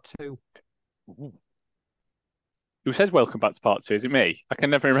part two. Who says welcome back to part two? Is it me? I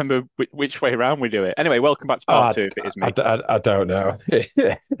can never remember which way around we do it. Anyway, welcome back to part two if it is me. I don't know.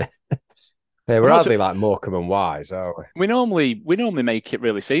 Yeah, we're I'm also hardly like Morecambe and Wise, are we? we normally make it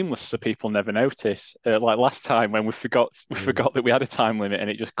really seamless so people never notice. Like last time when we Mm. forgot that we had a time limit and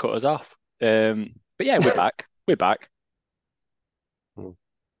it just cut us off. But yeah, we're back. We're back. Mm.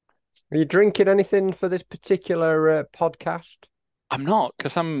 Are you drinking anything for this particular podcast? I'm not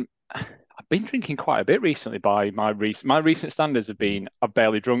because I've been drinking quite a bit recently by my recent standards have Mm. been I've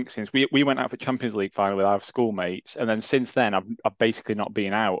barely drunk since we went out for Champions League final with our schoolmates, and then since then I've basically not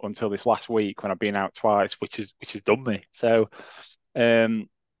been out until this last week when I've been out twice, which has done me. So um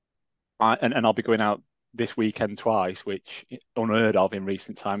and I'll be going out this weekend twice, which unheard of in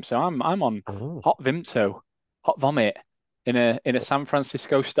recent times. So I'm on Oh. hot Vimto, hot vomit in a San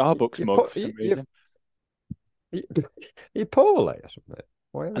Francisco Starbucks You mug put for some reason. you, you poorly or something?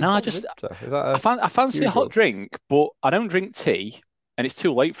 Why are And you I hot just Vimto? Is that a I fancy a hot usual? drink, but I don't drink tea, and it's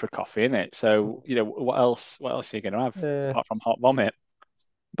too late for coffee, isn't it? So, what else? What else are you going to have Uh, apart from hot vomit?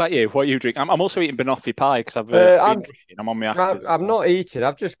 About you, what you drink? I'm also eating banoffee pie because I've uh, been I'm rushing. I'm on my afters as I'm well. not eating.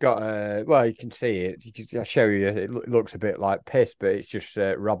 I've just got well, you can see it. I'll show you. It looks a bit like piss, but it's just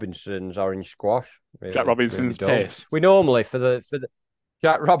Robinson's orange squash. Jack Really Robinson's dull. piss. We normally for the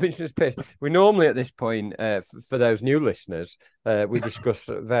Jack Robinson's piss. We normally at this point, for those new listeners, we discuss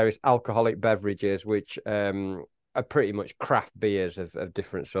various alcoholic beverages, which are pretty much craft beers of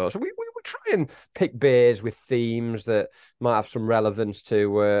different sorts. We try and pick beers with themes that might have some relevance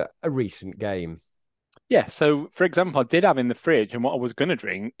to a recent game. Yeah. So, for example, I did have in the fridge, and what I was going to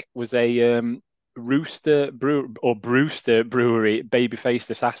drink was a Rooster Brew or Brewster Brewery Baby-faced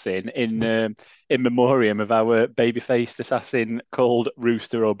Assassin in memoriam of our baby-faced assassin called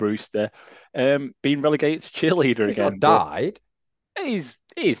Rooster or Brewster, being relegated to cheerleader He's not again. But died. he's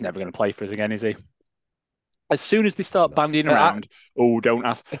never going to play for us again, is he? As soon as they start No. bandying around, oh, don't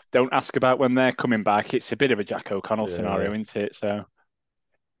ask about when they're coming back. It's a bit of a Jack O'Connell Yeah. scenario, isn't it? So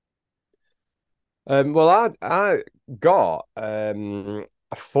Well, I got a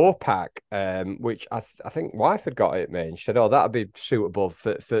 4 pack, which I think wife had got it me, and she said, "Oh, that'd be suitable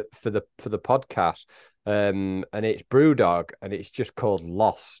for the podcast." And it's BrewDog, and it's just called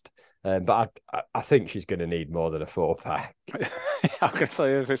Lost. But I think she's going to need more than a 4 pack. I'm going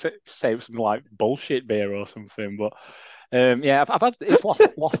to say something like bullshit beer or something, but yeah, I've had it's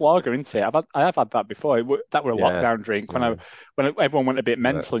lost lager into it. I have had that before. That were a Yeah, lockdown drink yeah. when everyone went a bit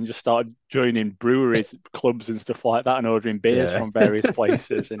mental and just started joining breweries, clubs and stuff like that, and ordering beers Yeah. from various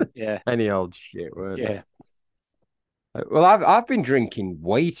places. And yeah, Any old shit, weren't it? yeah, Well, I've been drinking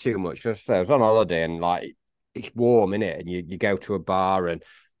way too much. Just I was on holiday and like it's warm in it, and you go to a bar and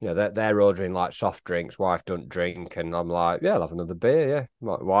they're ordering like soft drinks. Wife don't drink, and I'm like, yeah, I'll have another beer. Yeah, I'm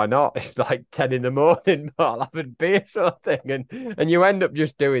like, why not? It's like 10 in the morning, but I'll have a beer sort of thing, and you end up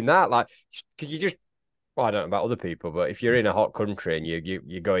just doing that, like because you just well, I don't know about other people, but if you're in a hot country and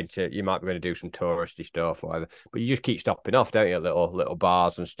you're going to you might be going to do some touristy stuff or whatever, but you just keep stopping off, don't you? Little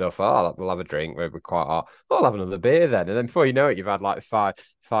bars and stuff. Oh, we'll have a drink. We're quite hot. Oh, I'll have another beer then, and then before you know it, you've had like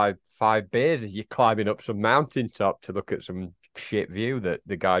five beers as you're climbing up some mountaintop to look at some shit view that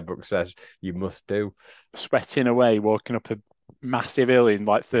the guidebook says you must do. sweating away, walking up a massive hill in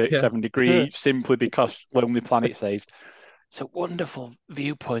like Yeah. 37 degrees simply because Lonely Planet says it's a wonderful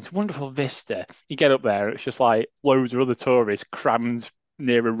viewpoint, wonderful vista. You get up there, it's just like loads of other tourists crammed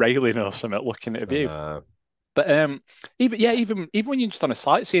near a railing or something looking at a I view. know. But even when you're just on a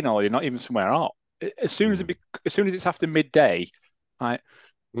sightseeing or you're not even somewhere hot, as soon as it's after midday, like,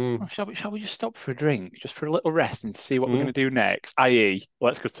 Mm. oh, shall we just stop for a drink, just for a little rest and see what we're going Mm. to do next? I.e.,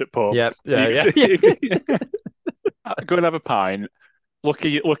 let's go to the pub. Yeah, yeah, yeah, yeah. Go and have a pint. Look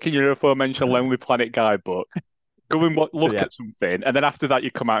in your aforementioned Lonely Planet guidebook. Go and look Yeah. at something, and then after that,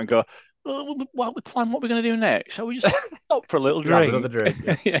 you come out and go, oh, "What we plan? What we're going to do next? Shall we just stop for a little Have another drink?"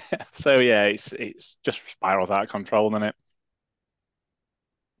 drink. Yeah. Yeah. So yeah, it's just spirals out of control, doesn't it?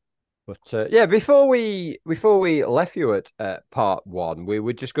 But yeah, before we left you at part one, we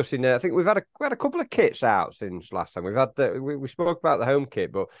were discussing. I think we had a couple of kits out since last time. We spoke about the home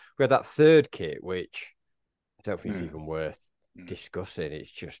kit, but we had that third kit, which I don't think is Mm. even worth Mm. discussing.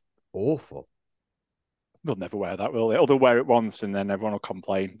 It's just awful. We'll never wear that, will they? Or they'll wear it once, and then everyone will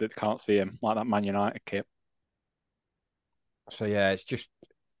complain that they can't see him, like that Man United kit. So yeah, it's just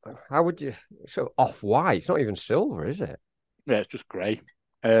how would you sort of off white? It's not even silver, is it? Yeah, it's just grey.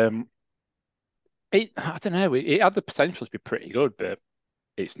 Um, I don't know. It had the potential to be pretty good, but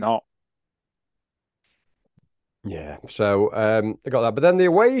it's not. Yeah. So I got that, but then the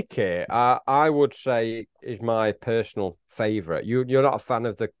away kit, I would say is my personal favourite. You're not a fan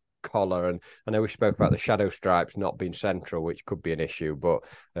of the collar, and I know we spoke about the shadow stripes not being central, which could be an issue. But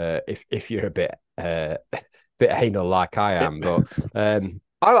if you're a bit bit anal like I It, am, but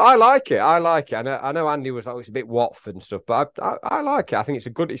I like it. I like it. I know Andy was like it's a bit Watford and stuff, but I like it. I think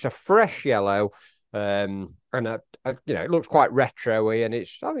it's a fresh yellow, and it looks quite retro-y, and I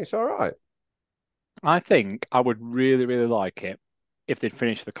think it's all right. I think I would really, really like it if they'd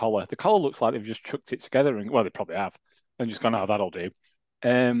finished the collar. The collar looks like they've just chucked it together, and well, they probably have, and just gone, "Oh, that'll do."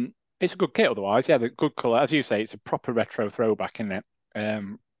 It's a good kit otherwise. Yeah, the good color, as you say, it's a proper retro throwback, isn't it?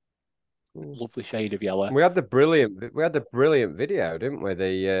 Lovely shade of yellow. We had the brilliant video, didn't we?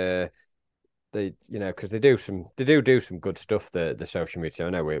 Because they do some good stuff. The social media. I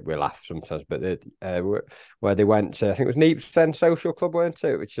know we laugh sometimes, but where they went to, I think it was Neep's End Social Club, weren't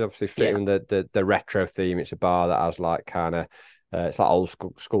it? Which is obviously Yeah, fitting the retro theme. It's a bar that has like kind of it's like old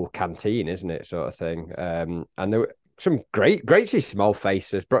school canteen, isn't it? Sort of thing. And there were some great see small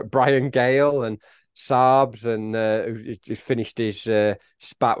faces. Brian Gale and Saabs, and who just finished his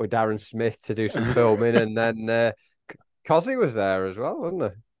spat with Darren Smith to do some filming, and then Cozzy was there as well,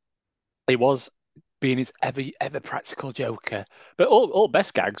 wasn't it was being his ever practical Joker. But all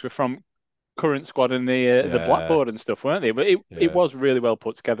best gags were from current squad and he? the Yeah, blackboard and stuff, weren't they? But it yeah. was really well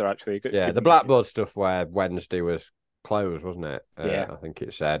put together, actually. Yeah, Give the them credit. Blackboard stuff where Wednesday was closed, wasn't it? Yeah. I think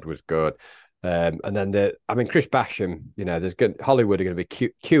it said was good. And then Chris Basham, there's good Hollywood are going to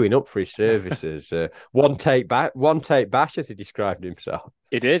be queuing up for his services. One take bash as he described himself.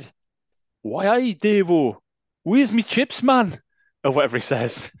 It did. Why, aye, Davo? Where's me chips, man? Or whatever he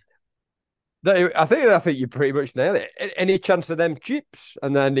says. I think you pretty much nailed it. Any chance of them chips?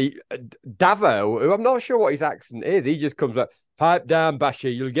 And then Davo, who I'm not sure what his accent is, he just comes up, pipe down, Basher.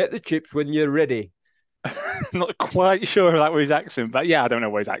 You'll get the chips when you're ready. I'm not quite sure that was his accent, but yeah, I don't know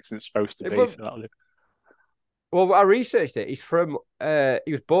what his accent's supposed to be. Well, So that'll do. well, I researched it.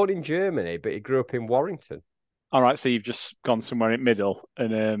 He was born in Germany, but he grew up in Warrington. All right, so you've just gone somewhere in the middle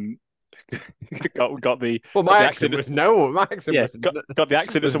and got the Well, got my the accent accent. was no. My accent Yeah, was got the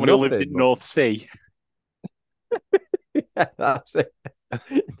accent of was someone who lives nothing. in North Sea. Yeah, that's it.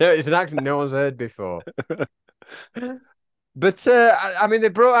 No, it's an accent no one's heard before. But I mean, they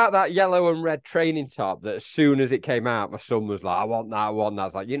brought out that yellow and red training top that as soon as it came out, my son was like, "I want that, I want that." I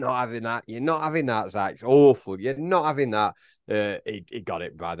was like, "You're not having that. You're not having that, Zach. It's awful. You're not having that." He got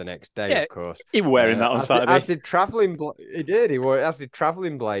it by the next day, Yeah, of course. he was wearing that on As Saturday. did traveling. He did. He wore as did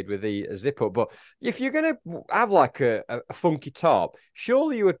traveling blade with the zip up. But if you're gonna have like a funky top,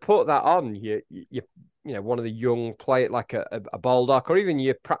 surely you would put that on one of the young play it like a Baldock or even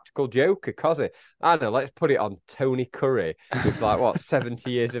your practical joker, Cosy. I don't know, let's put it on Tony Curry, who's like what 70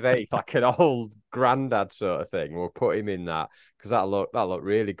 years of age, like an old granddad sort of thing. We'll put him in that because that looked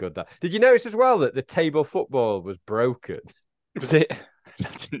really good. That did you notice as well that the table football was broken? Was it? I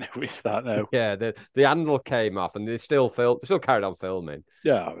didn't notice that. No. Yeah, the handle came off and they still carried on filming.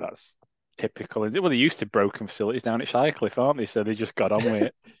 Yeah, that's typical. Well, they used to broken facilities down at Shirecliffe, aren't they? So they just got on with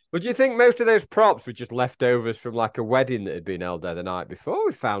it. But do you think most of those props were just leftovers from like a wedding that had been held there the night before?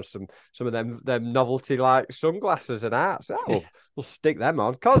 We found some of them novelty like sunglasses and hats. Oh, we'll stick them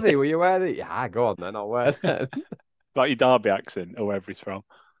on. Cosy, were you wearing it? Yeah, go on then. I'll wear them. Like your Derby accent or wherever he's from.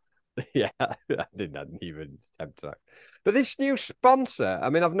 Yeah, I didn't even attempt that. But this new sponsor, I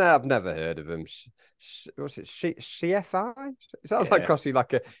mean, I've never heard of them. What's it? CFI? It sounds like Yeah. crossing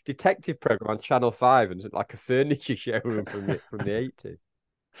like a detective program on Channel 5 and like a furniture showroom from the 80s.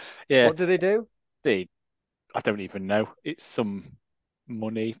 Yeah. What do they do? They, I don't even know. It's some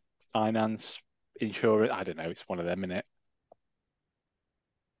money, finance, insurance. I don't know. It's one of them, innit?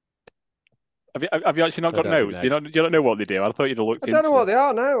 Have you actually not I got don't think notes? they. Do you not know what they do? I thought you'd have I looked don't know into what it. they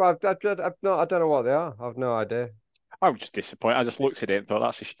are. No, I've not. I don't know what they are. I've no idea. I was just disappointed. I just looked at it and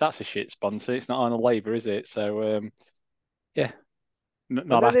thought that's a shit sponsor. It's not Arnold Labour, is it? So yeah, And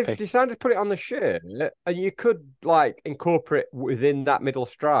not then they've happy. decided to put it on the shirt, and you could like incorporate within that middle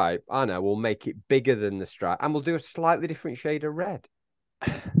stripe. I know we'll make it bigger than the stripe, and we'll do a slightly different shade of red.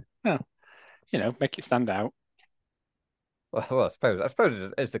 Well, make it stand out. Well, I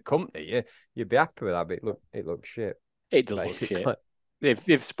suppose as the company, you'd be happy with that, but it looks shit, It does look shit. basically.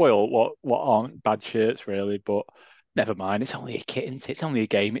 They've spoiled what aren't bad shirts really, but never mind. It's only a kit, isn't it? It's only a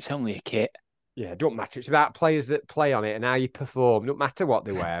game. It's only a kit. Yeah, it don't matter. It's about players that play on it and how you perform. Don't matter what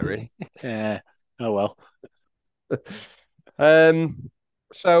they're wearing. Yeah. Oh well. Um.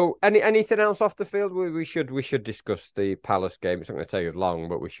 So, anything else off the field? We should discuss the Palace game. It's not going to take us long,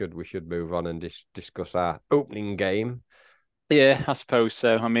 but we should move on and discuss our opening game. Yeah, I suppose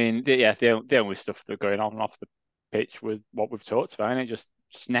so. I mean, yeah, the only stuff that going on off the pitch was what we've talked about, and it just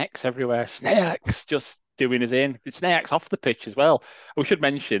snacks everywhere. Snacks just doing us in. Snacks off the pitch as well. We should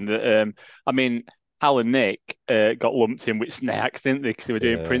mention that. I mean, Hal and Nick got lumped in with snacks, didn't they? Because they were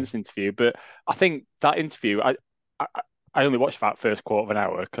doing Yeah. Prince interview. But I think that interview, I, I only watched that first quarter of an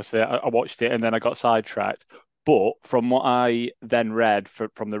hour because I watched it and then I got sidetracked. But from what I then read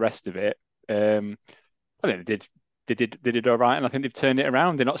from the rest of it, I think they did all right, and I think they've turned it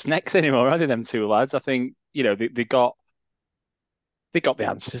around. They're not snacks anymore, are they? Them two lads. I think they got the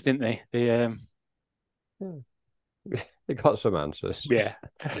answers, didn't they? They got some answers. Yeah.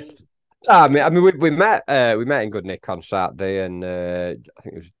 I mean, we met in Good Nick on Saturday, and I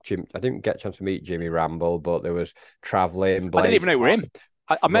think it was Jim. I didn't get a chance to meet Jimmy Ramble, but there was traveling I didn't Blades even know we were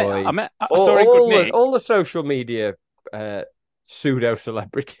Pot, him. I Roy, met, I all saw in Good all the Nick. all the social media pseudo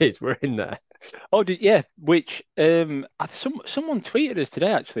celebrities were in there. Oh, yeah. Which someone tweeted us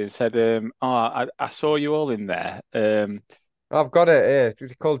today actually and said, "Oh, I saw you all in there." I've got it here.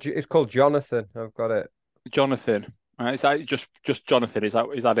 It's called Jonathan. I've got it. Jonathan. Is that just Jonathan? Is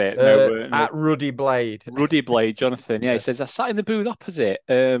that it? No, no. At Ruddy Blade. Ruddy Blade, Jonathan. Yeah, he Yeah. says I sat in the booth opposite.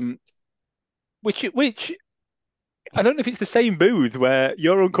 Which I don't know if it's the same booth where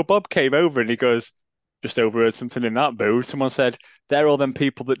your Uncle Bob came over and he goes, just overheard something in that booth. Someone said, they're all them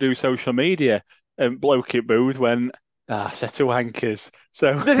people that do social media. And bloke at booth went, set of wankers.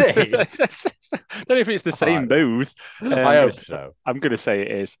 So Did he? I don't know if it's the same booth. I hope so. I'm going to say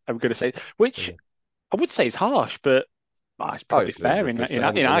it is. I'm going to say, which I would say is harsh, but it's Oh, probably it's fair in 100%, in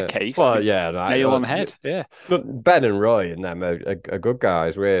our isn't it? case. Well, yeah, right. Nail on head. Yeah. Look, Ben and Roy and them are good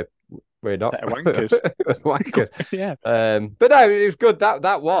guys. We're not Set of wankers. wankers. Yeah. But no, it was good.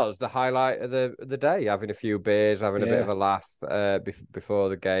 That was the highlight of the day. Having a few beers, having a bit Yeah. of a laugh before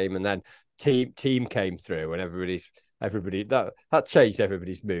the game, and then team came through, and everybody that changed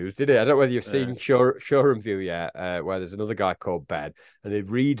everybody's moods, did it? I don't know whether you've seen Showroom View yet, where there's another guy called Ben, and he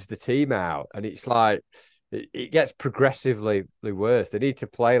reads the team out, and it's like it gets progressively worse. They need to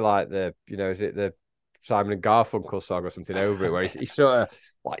play like is it the Simon and Garfunkel song or something over it, where he sort of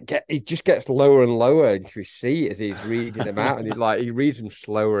he just gets lower and lower into his seat as he's reading them out, and he reads them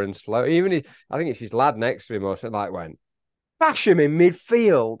slower and slower. I think it's his lad next to him or something went, bash him in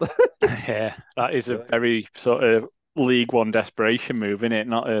midfield. Yeah, that is a very sort of League One desperation move, isn't it?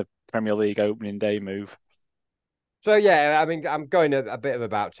 Not a Premier League opening day move. So yeah, I mean, I'm going a bit of a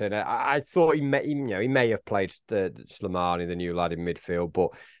about turn. I thought he may have played the Slimani, the new lad in midfield, but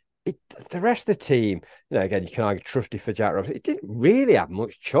it, the rest of the team, again, you can argue trusty for Jack Robinson. It didn't really have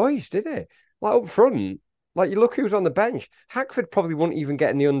much choice, did it? Like up front, like you look who's on the bench. Hackford probably wouldn't even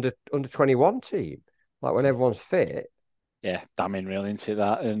get in the under 21 team, like when everyone's fit. Yeah, damning really into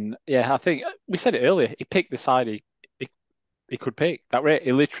that. And yeah, I think we said it earlier. He picked the side he, he could pick. That rate,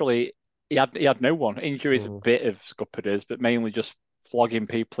 he literally he had no one. Injuries a Mm. bit of scuppered, but mainly just flogging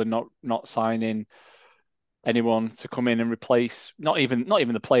people and not signing anyone to come in and replace not even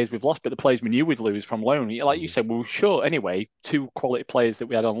the players we've lost, but the players we knew we'd lose from loan. Like you Mm. said, we were short anyway. Two quality players that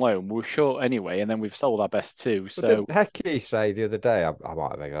we had on loan, we were short anyway, and then we've sold our best two. But did So Hecky say the other day, I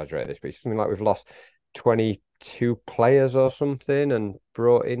might have exaggerated this, but something like we've lost 22 players or something and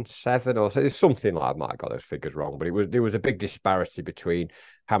brought in seven or so. It's something like I might have got those figures wrong, but there was a big disparity between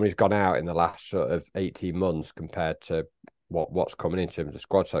how many's gone out in the last sort of 18 months compared to what's coming in terms of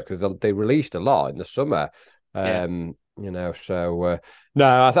squad size because they released a lot in the summer. yeah, So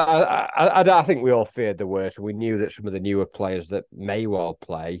no, I think we all feared the worst. We knew that some of the newer players that may well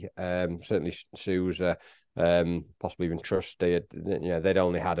play, certainly Sousa, possibly even Trusty, they'd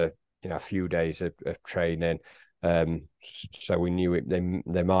only had a few days of training. So we knew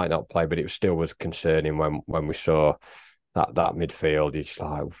they might not play, but it still was concerning when we saw that midfield. It's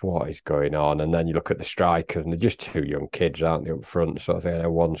like, what is going on? And then you look at the strikers, and they're just two young kids, aren't they, up front? So I think I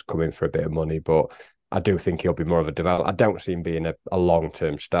know one's coming for a bit of money, but I do think he'll be more of a develop. I don't see him being a long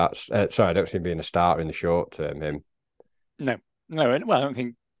term start. Sorry, I don't see him being a starter in the short term. Him. no, no. Well, I don't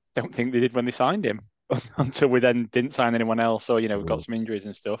think they did when they signed him until we then didn't sign anyone else, or we've got Mm. some injuries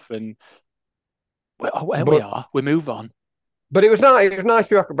and stuff, and where we But are, we move on. But it was nice. It was nice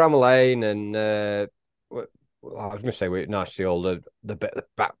to be back at Bramall Lane, and I was going to say we nice to see all the bit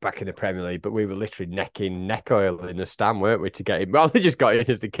back in the Premier League, but we were literally neck oil in the stand, weren't we, to get him? Well, they just got in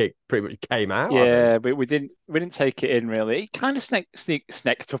as the kick pretty much came out. I think Yeah, but we didn't take it in really. It kind of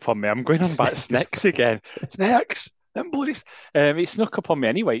sneaked up on me. I'm going on about Snapped up. snacks again. Snacks and bloody. It snuck up on me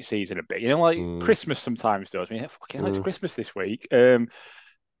anyway, season a bit. Like Mm, Christmas sometimes does. I mean, fucking hell, it's mm. Christmas this week. We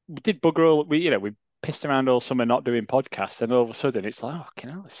did bugger all. We pissed around all summer not doing podcasts, and all of a sudden it's like, oh, fucking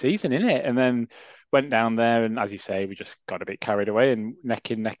hell, season in it. And then went down there, and as you say, we just got a bit carried away and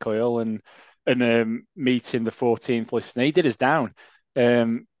neck in neck oil and meeting the 14th listener. He did us down.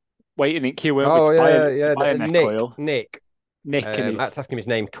 Um, Waiting in queue, weren't we, Oh to buy a yeah, to yeah. buy a neck oil. Nick. Nick and I his. had to ask him his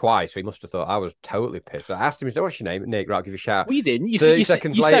name twice, so he must have thought I was totally pissed. I asked him, "What's your name?" Nick, right, I'll give you a shout. We didn't. 30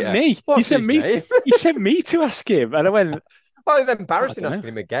 seconds You sent later, me. You what's sent his me. name? You sent me to ask him, and I went. Oh, it's Oh, I embarrassing don't know. asking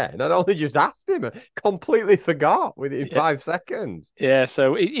him again. I'd only just asked him. I completely forgot within Yeah, 5 seconds. yeah.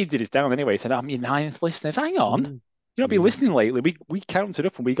 So he did his down anyway. He said, "I'm your ninth listener." I said, hang on, Mm, you not been mm. listening lately. We counted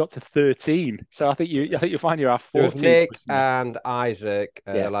up and we got to 13. So I think you'll find you're our There was 14th Nick listener. and Isaac,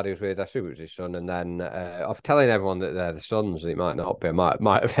 the Yeah. lad who was with. I assume it was his son. And then of telling everyone that they're the sons, it might not be. Might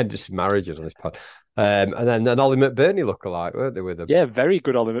have ended some marriages on this pod. And then an Ollie McBurney lookalike, weren't they, with them? Yeah, very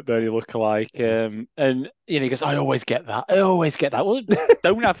good Ollie McBurney lookalike. And he goes, I always get that. I always get that. Well,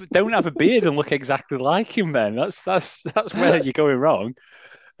 don't have a beard and look exactly like him, then. That's where you're going wrong.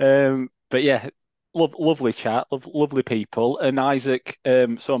 But yeah, lovely chat, lovely people. And Isaac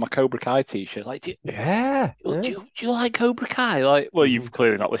saw my Cobra Kai t-shirt. Like, Yeah, yeah. do you like Cobra Kai? Like, well, you've Mm.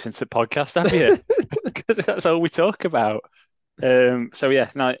 clearly not listened to podcasts, have you? Because that's all we talk about. So yeah,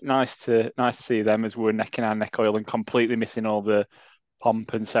 nice to see them as we're necking our neck oil and completely missing all the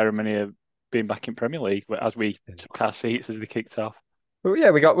pomp and ceremony of being back in Premier League as we took our seats as they kicked off. Well,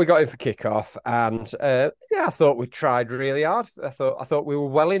 yeah, we got in for kickoff, and yeah, I thought we tried really hard. I thought we were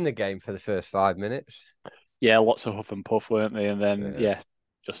well in the game for the first 5 minutes. Yeah, lots of huff and puff, weren't they? And then Yeah. yeah,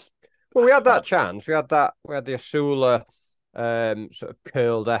 just Well, we had uh, that chance. We had the Asula sort of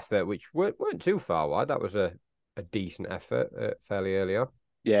curled effort, which weren't too far wide. That was a decent effort fairly early on.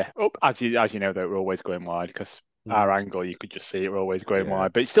 yeah. Up as you know, that we're always going wide because our Mm. angle, you could just see it. We're always going Yeah,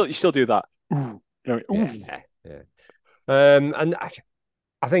 wide, but you still do that. Ooh, yeah, ooh. yeah. And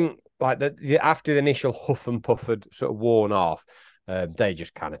I think like after the initial huff and puff had sort of worn off, they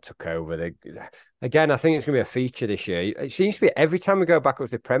just kind of took over. Again, I think it's going to be a feature this year. It seems to be every time we go back up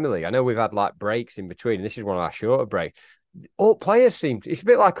to the Premier League. I know we've had like breaks in between, and this is one of our shorter breaks. All players seem it's a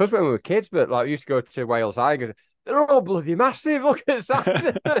bit like us when we were kids, but like we used to go to Wales Tigers. They're all bloody massive. Look at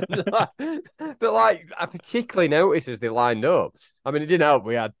Saturn. But like, I particularly noticed as they lined up. I mean, it didn't help.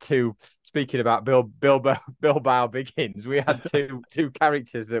 We had two. Speaking about Bilbao Biggins, we had two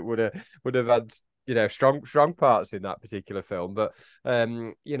characters that would have had strong parts in that particular film. But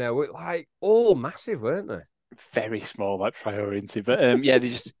like all massive, weren't they? very small, like priority. But yeah, they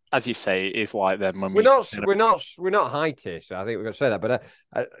just, as you say, it is like them when we We're used to not turn up. we're not we're not heighty, so I think we're gonna say that. But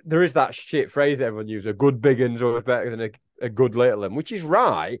there is that shit phrase that everyone uses: "A good big un's always better than a good little un," which is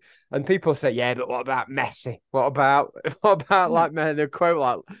right. And people say, "Yeah, but what about Messi? What about what about Yeah, like man?" They quote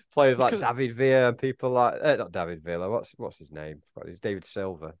like players like because David Villa and people like not David Villa. What's his name? It's David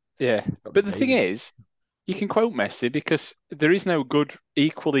Silva. yeah, It's got to but be the thing David. is, you can quote Messi because there is no good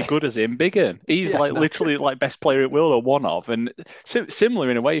equally good as him bigger. He's Yeah, like no. literally like best player at will or one of, and similar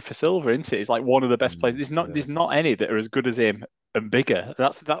in a way for Silva, isn't it? He's like one of the best players. Yeah, There's not any that are as good as him and bigger.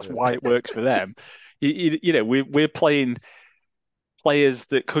 That's why yeah. it works for them. We're playing players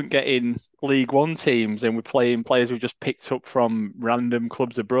that couldn't get in League One teams, and we're playing players we just picked up from random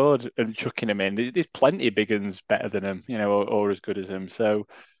clubs abroad and chucking them in. There's plenty of big uns better than them, or as good as them. So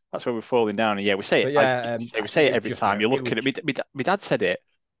that's where we're falling down. And yeah, we say it But as yeah, you say, we I say think it every time. You're it was looking at me. My dad said it.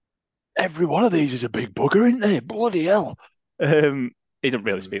 Every one of these is a big bugger, isn't they? Bloody hell. Um, he doesn't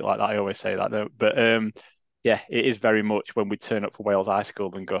really speak like that. I always say that though. But yeah, it is very much when we turn up for Wales High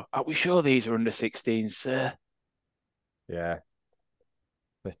School and go, "Are we sure these are under 16s, sir?" yeah,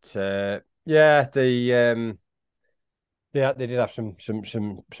 but yeah, they did have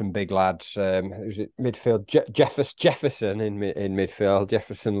some big lads. Who's it? Midfield Jefferson in midfield.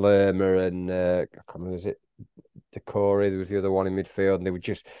 Jefferson Lerma and I can't remember, was it Decore? There was the other one in midfield, and they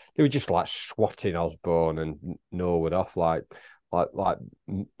were just like swatting Osborne and Norwood off like like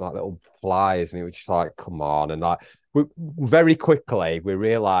little flies, and it was just like, come on, and like very quickly we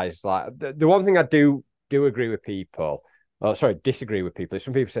realised like the one thing I do agree with people. Oh, sorry, disagree with people.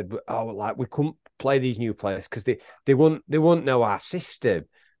 Some people said, "Oh, like we couldn't play these new players because they won't know our system."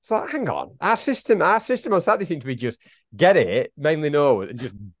 It's like, hang on, our system on Saturday seemed to be just get it, mainly Norwood, and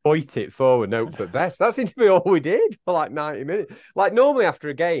just bite it forward and hope for best. That seemed to be all we did for like 90 minutes. Like normally after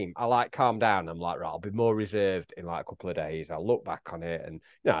a game, I like calm down. I'm like, right, I'll be more reserved in like a couple of days. I'll look back on it, and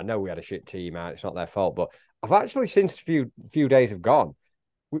I know we had a shit team out. It's not their fault, but I've actually since a few days have gone,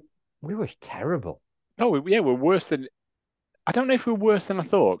 we we were terrible. No, we're worse than I don't know if we were worse than I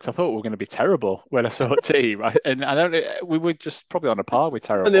thought because I thought we were going to be terrible when I saw a team, and I don't know. We were just probably on a par with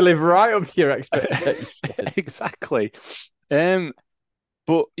And they terrible. live right up to your expectations. Exactly. Um,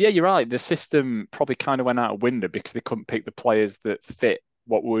 but yeah, you're right. The system probably kind of went out of window because they couldn't pick the players that fit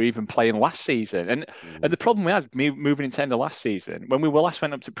what we were even playing last season. And Mm. the problem we had moving into end of last season, when we were last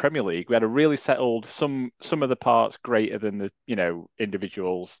went up to Premier League, we had a really settled some of the parts greater than the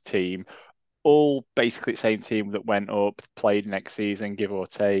individuals team, all basically the same team that went up, played next season, give or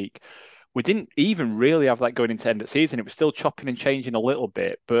take. We didn't even really have that going into end of season. It was still chopping and changing a little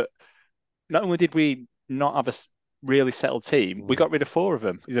bit, but not only did we not have a really settled team, we Mm. got rid of four of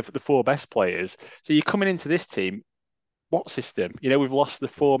them, the four best players. So you're coming into this team, what system? We've lost the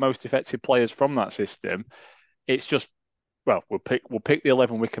four most effective players from that system. It's just, well, we'll pick the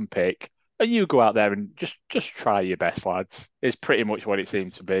 11 we can pick, and you go out there and just try your best, lads. It's pretty much what it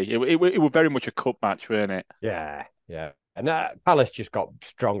seemed to be. It was very much a cup match, weren't it? Yeah, yeah. And Palace just got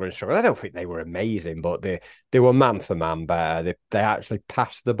stronger and stronger. I don't think they were amazing, but they were man for man better. They actually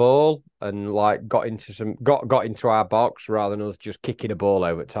passed the ball and like got into our box rather than us just kicking a ball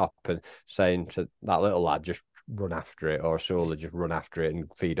over the top and saying to that little lad just run after it, or Sola just run after it and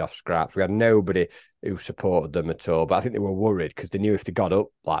feed off scraps. We had nobody who supported them at all. But I think they were worried because they knew if they got up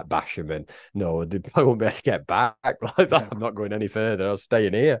like Basham and no, they probably won't be able to get back like that. No. I'm not going any further. I'm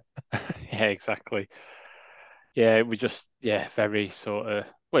staying here. Yeah, exactly. Yeah, we just very sort of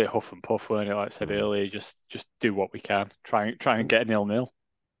huff and puff, weren't it? Like I said Mm. earlier, just do what we can. Try and get a 0-0.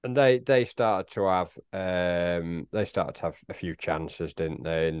 And they started to have a few chances, didn't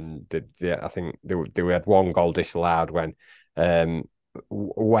they? And I think they had one goal disallowed when um,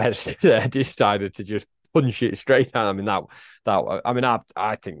 West decided to just punch it straight down. I mean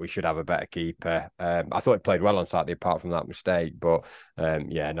I think we should have a better keeper. I thought he played well on Saturday, apart from that mistake. But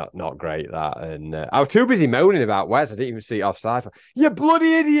yeah, not great that. And I was too busy moaning about West. I didn't even see it offside. You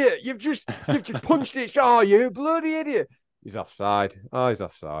bloody idiot! You've just punched it. Oh, you bloody idiot! He's offside. Oh, he's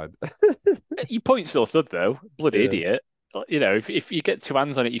offside. Your point still stood though. Bloody Yeah, idiot. If you get two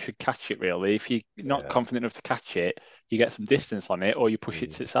hands on it, you should catch it. Really, if you're not yeah. confident enough to catch it, you get some distance on it, or you push it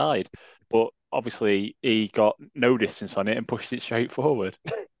Mm. to the side. But obviously, he got no distance on it and pushed it straight forward.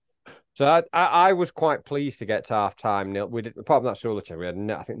 So I was quite pleased to get to half time. We did, apart from that Solitaire, we had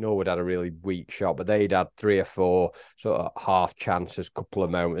I think Norwood had a really weak shot, but they'd had three or four sort of half chances, couple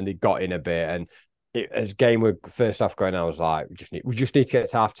of moments, and they got in a bit. And as game were first half going, I was like, we just need to get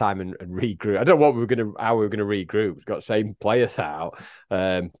to half time and regroup. I don't know how we were gonna regroup. We've got the same players out,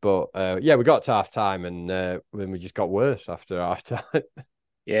 but yeah, we got to half time, and then we just got worse after half time.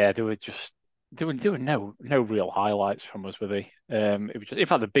 Yeah, they were just. there were no real highlights from us, were they? It was just, in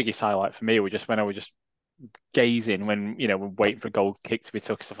fact, the biggest highlight for me was just when I was just gazing when we're waiting for a goal kick to be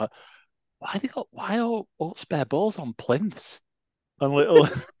took. So I thought, why are all spare balls on plinths and little?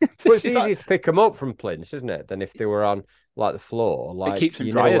 Well, Just, it's it's like, easier to pick them up from plinths, isn't it, than if they were on like the floor. it Like keeps them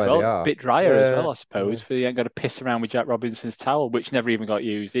you know dry as where they well, a are. bit drier as Yeah, well, I yeah. suppose. For you ain't got to piss around with Jack Robinson's towel, which never even got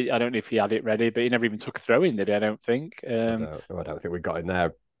used. I don't know if he had it ready, but he never even took a throw in, did he? I don't think. I don't think we got in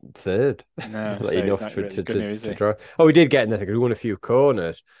there third. No, Like, so he's enough not really gonna, is to he? draw. Oh, we did get in there because we won a few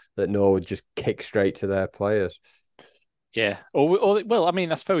corners that Noah would just kick straight to their players. Yeah. Well, I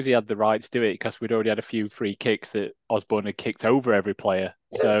mean, I suppose he had the right to do it because we'd already had a few free kicks that Osborne had kicked over every player.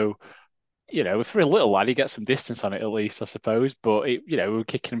 So, for a little lad, he gets some distance on it at least, I suppose. But we were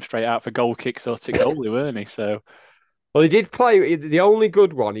kicking him straight out for goal kicks or to goalie, weren't he? So, Well, he did play. The only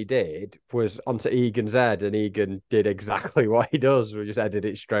good one he did was onto Egan's head, and Egan did exactly what he does. We just headed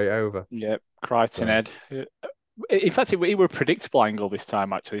it straight over. yeah, Crichton So, Head. In fact, it were a predictable angle this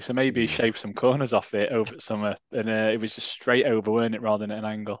time, actually. So maybe he mm. shaved some corners off it over summer, and it was just straight over, weren't it, rather than an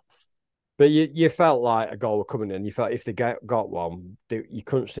angle. But you felt like a goal were coming in. You felt if they got one, you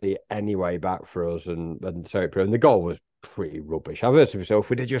couldn't see any way back for us, and so and the goal was pretty rubbish. I've heard some so if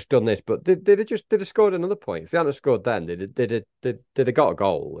we'd have just done this, but did have scored another point. If they hadn't scored then, they'd have got a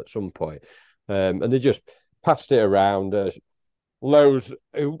goal at some point. And they just passed it around. Lowe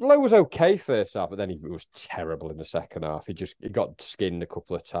was okay first half, but then he was terrible in the second half. He got skinned a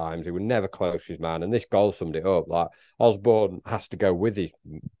couple of times. He was never close to his man, and this goal summed it up. Like Osborne has to go with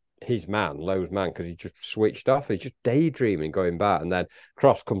his man, Lowe's man, because he just switched off. He's just daydreaming going back, and then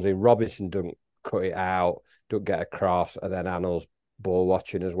cross comes in. Robinson doesn't cut it out, don't get a cross, and then Annal's ball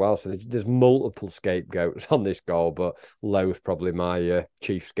watching as well. So there's multiple scapegoats on this goal, but Lowe's probably my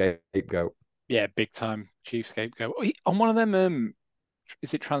chief scapegoat. Yeah, big time chief scapegoat. On one of them,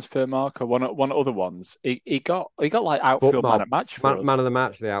 is it transfer mark or one of other ones? He got like outfield man Football at match for man us. of the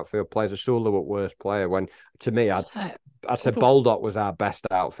match, the outfield players. Sula at worst player. When to me, It's like I'd say other, Baldock was our best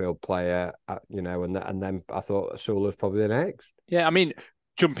outfield player, and then I thought Sula was probably the next. yeah. I mean,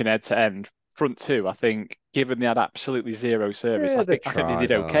 jumping head to end, front two. I think given they had absolutely zero service, I Yeah, they think I think they did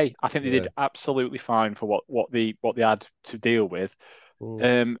tried hard. okay. I think they Yeah. did absolutely fine for what they had to deal with.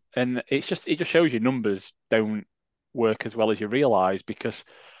 Mm. And it just shows you numbers don't work as well as you realise because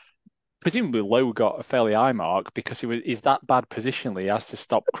presumably Lowe got a fairly high mark because he's that bad positionally. He has to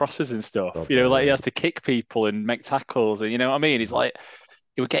stop crosses and stuff. Like he Probably. has to kick people and make tackles, and you know what I mean. He's Mm. like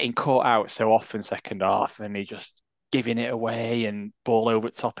he was getting caught out so often second half, and he just giving it away and ball over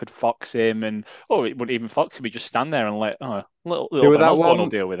the top would fox him, and it wouldn't even fox him. He'd just stand there and let There little was Ben that Osborne will one.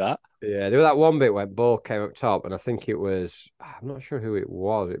 deal with that. Yeah, there was that one bit where ball came up top, and I think it was, I'm not sure who it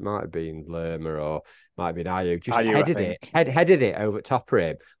was. It might have been Lerma or might have been Ayu. Just Are you? I think headed it over top of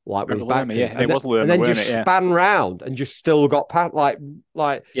him, like with his over back Lerma, to him, yeah, it was and Lerma, then weren't just it? Yeah, span round and just still got past,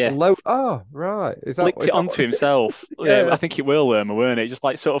 yeah. and low. Oh, right. Flicked it onto himself. Yeah, I Yeah. think it will Lerma, weren't it? Just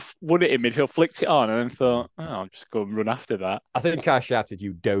like sort of won it in midfield, flicked it on, and then Yeah. thought, oh, I'll just go and run after that. I think I shouted,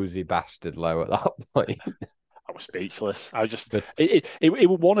 "You dozy bastard!" low at that point. I was speechless. I just But it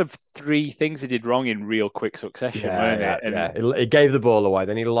was one of three things he did wrong in real quick succession, yeah, weren't yeah, it? And yeah. He gave the ball away.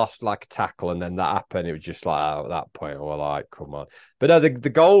 Then he lost like a tackle, and then that happened. It was just like at that point, we were like, come on. But no, the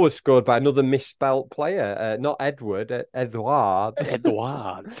goal was scored by another misspelt player, not Edward, Edouard.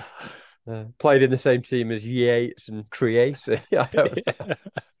 Edouard. Played in the same team as Yates and Triace. I don't know.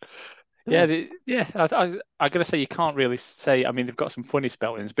 Yeah, yeah. I gotta say you can't really say. I mean, they've got some funny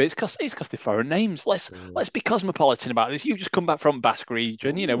spellings, but it's because they're foreign names. Let's be cosmopolitan about this. You just come back from Basque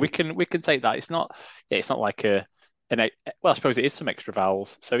region. We can take that. It's not. Yeah, it's not like well, I suppose it is some extra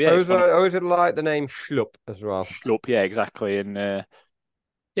vowels. So yeah, it's one of I always like the name Schlupp as well. Schlup. Yeah, exactly. And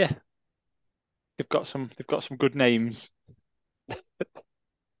yeah, they've got some good names.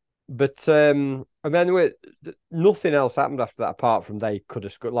 But and then nothing else happened after that apart from they could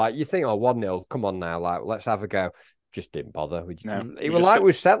have scored. Like you think, oh, 1-0, come on now, like let's have a go. Just didn't bother. No, It was like we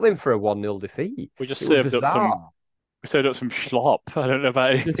were settling for a 1-0 defeat. we just It was served up some bizarre. we served up some schlop. I don't know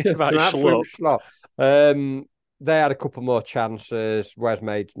about It's anything just about an schlup. absolute slot. They had a couple more chances. Wes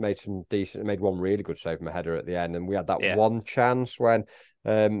made some decent, made one really good save from a header at the end, and we had that Yeah, one chance when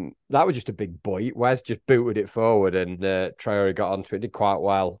that was just a big bite. Wes just booted it forward, and Traore got onto it. Did quite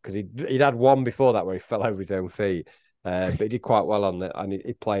well because he'd had one before that where he fell over his own feet. But he did quite well on it, and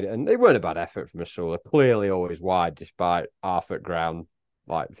he played it, and it weren't a bad effort from Asula. Clearly, always wide, despite half at ground,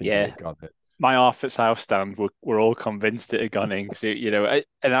 like thinking yeah. he'd got it. My half at South Stand were all convinced it had gone in. So,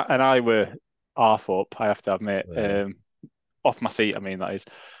 and I were half up. I have to admit, Yeah. off my seat. I mean that is.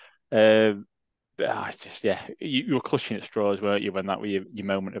 Um, it's just yeah, you were clutching at straws, weren't you? When that was your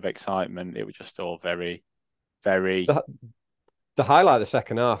moment of excitement, it was just all very, very. The, the highlight of the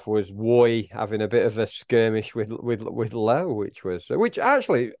second half was Woy having a bit of a skirmish with Lowe, which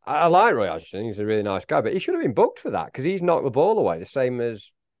actually I like Roy Hodgson. He's a really nice guy, but he should have been booked for that because he's knocked the ball away the same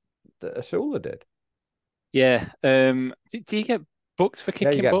as Asula did. Yeah. Do you get booked for Yeah,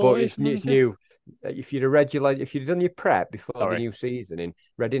 you kicking get booked. boys, It's manager? new. If you'd done your prep before the Sorry. new season in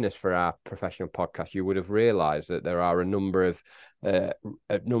readiness for our professional podcast, you would have realised that there are uh,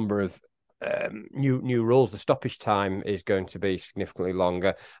 a number of new rules. The stoppage time is going to be significantly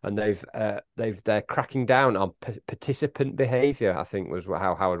longer, and they're cracking down on participant behaviour. I think was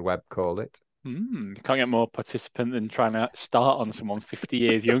how Howard Webb called it. You can't get more participant than trying to start on someone 50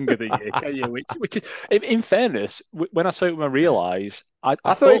 years younger than you, can you? Which is, in fairness, when I saw him, I realised I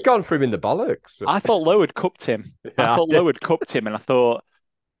thought he'd gone for him in the bollocks. I thought Lowe had cupped him. I Yeah, thought Lowe had cupped him, and I thought,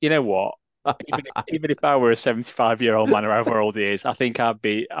 you know what? Even if I were a 75-year-old man or however old he is, I think I'd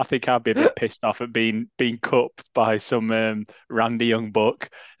be a bit pissed off at being cupped by some randy young buck.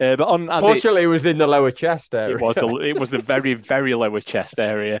 But on as it Fortunately, it was in the lower chest it area. was the very very lower chest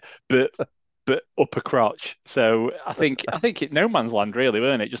area, but upper crotch. So I think it no man's land really,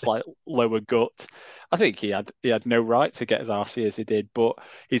 weren't it? Just like lower gut. I think he had no right to get as arsey as he did, but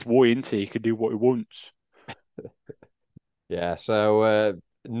he's buoyant. He can do what he wants. Yeah, so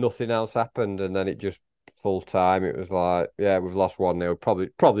nothing else happened, and then it just full time. It was like, yeah, we've lost 1-0.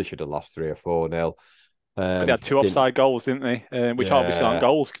 Probably should have lost 3 or 4-0. But they had two Didn't. offside goals, didn't they? Which obviously aren't Yeah.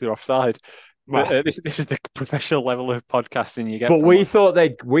 goals because they're offside. But Well, this is the professional level of podcasting you get but from we us. thought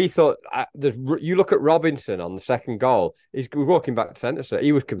they we thought you look at Robinson on the second goal. He's walking back to centre, so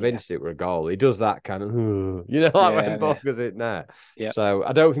he was Yeah, convinced it were a goal. He does that kind of, like when yeah, ball yeah, goes in there. yeah. So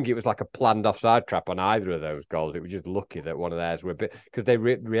I don't think it was like a planned offside trap on either of those goals. It was just lucky that one of theirs were a bit because they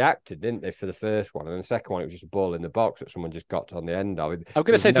reacted, didn't they, for the first one, and then the second one it was just a ball in the box that someone just got on the end of. I'm There going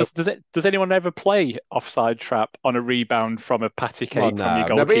to was say, no. does anyone ever play offside trap on a rebound from a patty Well, cake from your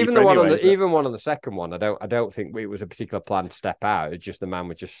no, but even goalkeeper the one on anyway? the even one on the second one, I don't think it was a particular planned step out. It's just the man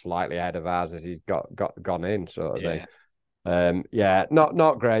was just slightly ahead of ours as he's gone in, sort of thing. Yeah. Yeah,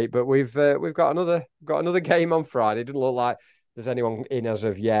 not great, but we've got another game on Friday. It doesn't look like there's anyone in as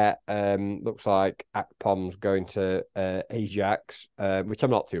of yet. Looks like Akpom's going to Ajax, which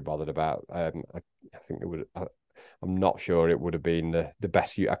I'm not too bothered about. I think it would. I'm not sure it would have been the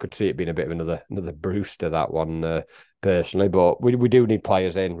best. I could see it being a bit of another Brewster that one personally, but we do need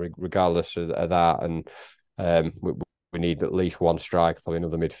players in regardless of that, and we need at least one striker, probably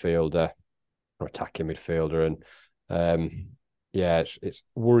another midfielder or attacking midfielder, and yeah, it's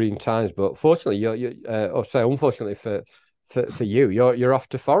worrying times. But fortunately, unfortunately for you, you're off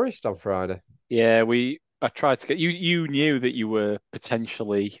to Forest on Friday. Yeah, I tried to get you. You knew that you were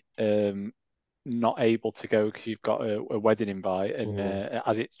potentially not able to go because you've got a wedding invite, and Mm.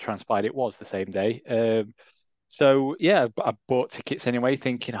 as it transpired, it was the same day. So yeah, I bought tickets anyway,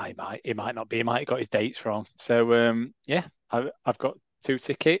 thinking he might not be, he might have got his dates wrong. So yeah, I've got two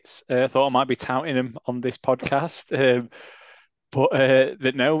tickets. I thought I might be touting them on this podcast. But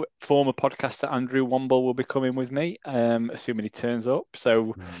that no, former podcaster Andrew Womble will be coming with me, assuming he turns up.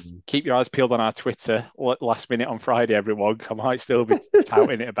 So Mm. keep your eyes peeled on our Twitter last minute on Friday, everyone, because I might still be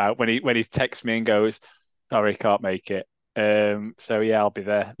touting it about when he texts me and goes, "Sorry, can't make it." So yeah, I'll be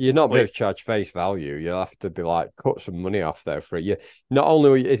there. You're not going to charge face value. You'll have to be like cut some money off there for it. You not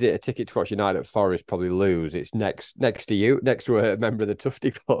only is it a ticket to watch United at Forest probably lose, it's next to you, next to a member of the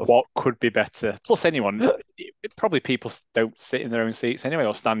Tufty Club. What could be better? Plus, probably people don't sit in their own seats anyway,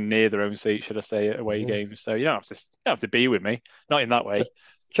 or stand near their own seats, should I say, at away Mm. games. So you don't have to be with me, not in that way.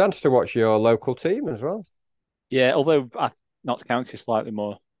 Chance to watch your local team as well. Yeah, although Notts County is slightly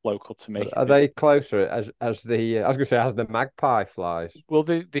more local to me. Are they closer as the I was going to say as the magpie flies? Well,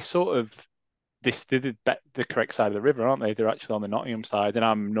 they sort of they're the correct side of the river, aren't they? They're actually on the Nottingham side, and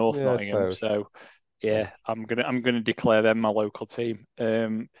I'm North Yeah, I Nottingham, suppose. so yeah, I'm gonna declare them my local team.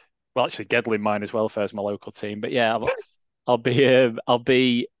 Well, actually, Gedling mine as well as my local team, but yeah, I'll be there. But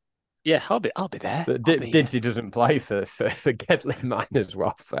I'll be Didsey doesn't play for Gedley Mine as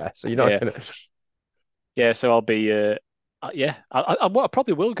welfare, so you're not yeah, going to. yeah. So I'll be yeah. I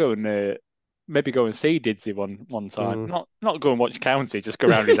probably will go and maybe go and see Didsy one time. Mm. Not go and watch County, just go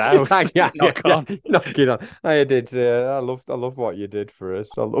around his house, Yeah, knock yeah. on. Knocking on. I did. I love what you did for us.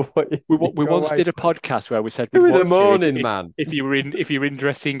 I love what you We go once away did a podcast where we said we'd do with the watch you morning, man. if you're in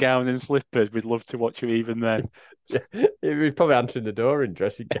dressing gown and slippers, we'd love to watch you even then. He was probably answering the door in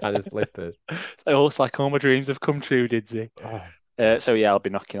dressing gown and slippers. It's like all my dreams have come true, did he? Oh God. So yeah, I'll be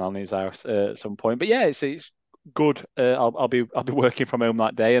knocking on his house at some point. But yeah, it's good. I'll be working from home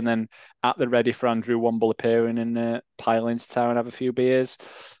that day, and then at the ready for Andrew Womble appearing and pile into town, have a few beers.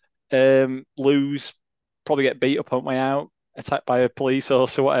 Lose, probably get beat up on my way out, attacked by a police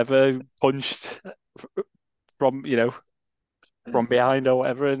horse or whatever, punched from from behind or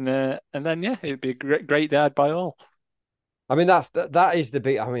whatever, and then yeah, it'd be a great dad by all. I mean, that is the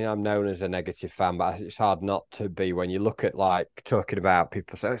big. I mean, I'm known as a negative fan, but it's hard not to be when you look at like talking about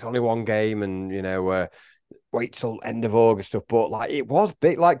people say it's only one game and wait till end of August stuff. But like it was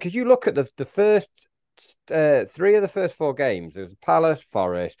big, like because you look at the first three of the first four games. There was Palace,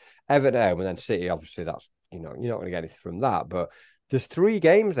 Forest, Everton, at home, and then City. Obviously, that's you're not going to get anything from that. But there's three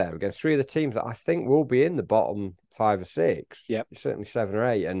games there against three of the teams that I think will be in the bottom five or six. Yep. Certainly seven or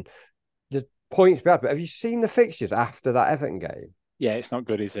eight, and there's points bad. But have you seen the fixtures after that Everton game? Yeah, it's not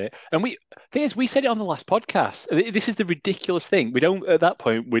good, is it? And thing is, we said it on the last podcast. This is the ridiculous thing. We don't, at that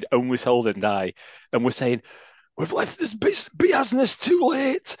point, we'd only sold and die. And we're saying, we've left this business too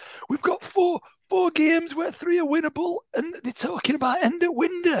late. We've got four games where three are winnable, and they're talking about end at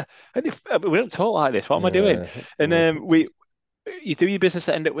window. And if we don't talk like this, what am I doing? And you do your business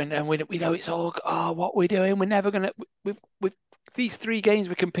at end at window, and we know it's all, what we're doing. We're never going to, we've these three games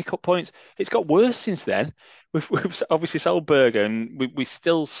we can pick up points. It's got worse since then. We've obviously sold Berger, and we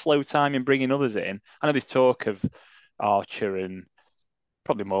still slow time in bringing others in. I know there's talk of Archer, and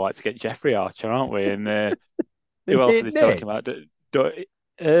probably more like to get Jeffrey Archer, aren't we? And who else are they talking about?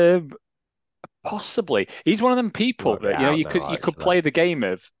 Possibly. He's one of them people that you could play the game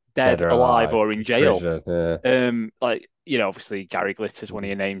of dead, alive, or in jail. Prison, yeah. Like obviously Gary Glitter's one of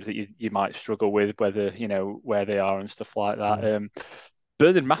your names that you might struggle with, whether where they are and stuff like that.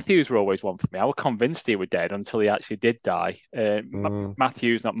 Bernard Matthews were always one for me. I was convinced he was dead until he actually did die.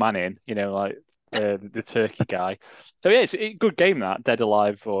 Matthews, not Manning, like the Turkey guy. So yeah, it's a good game that, dead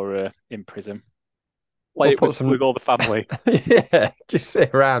alive or in prison. Play it with all the family. Yeah, just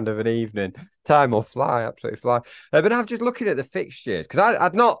sit around of an evening. Time will fly, absolutely fly. But I'm just looking at the fixtures because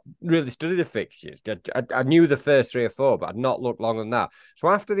I'd not really studied the fixtures. I knew the first three or four, but I'd not looked longer than that. So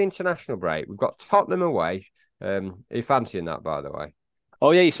after the international break, we've got Tottenham away. Are you fancying that, by the way?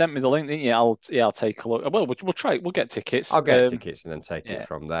 Oh yeah, you sent me the link, didn't you? I'll take a look. Well, we'll try. We'll get tickets. I'll get tickets and then take it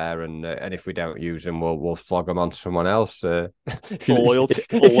from there. And if we don't use them, we'll flog them on to someone else. Loyalty.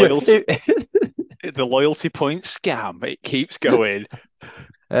 The loyalty point scam. It keeps going.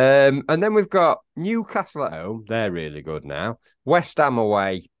 And then we've got Newcastle at home. They're really good now. West Ham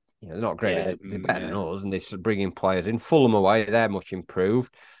away. They're not great. Yeah, they're better than us, and they're bringing players in. Fulham away. They're much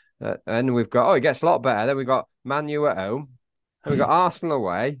improved. And we've got, it gets a lot better. Then we've got Man U at home. And we've got Arsenal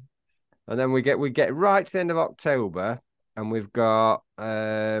away. And then we get right to the end of October. And we've got,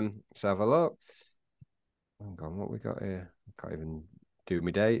 let's have a look. Hang on, what we got here? I can't even do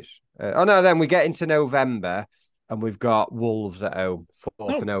my dates. Then we get into November and we've got Wolves at home,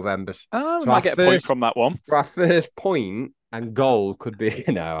 4th of November. Oh, so might get a point from that one. Our first point and goal could be,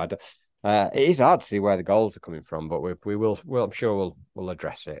 it is hard to see where the goals are coming from, but we will. I'm sure we'll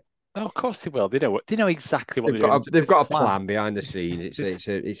address it. Oh, of course they will. They know exactly what they've got a plan behind the scenes.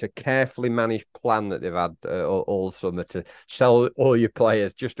 It's a carefully managed plan that they've had all summer to sell all your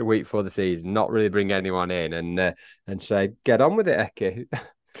players just a week before the season, not really bring anyone in, and say get on with it, Eki.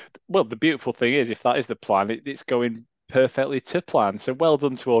 Well, the beautiful thing is, if that is the plan, it's going perfectly to plan. So well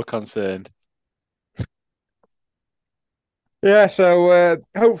done to all concerned. Yeah. So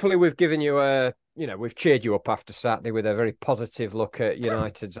hopefully we've given you we've cheered you up after Saturday with a very positive look at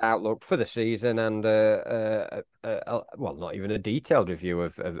United's outlook for the season and, not even a detailed review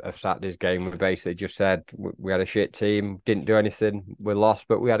of Saturday's game. We basically just said we had a shit team, didn't do anything, we lost,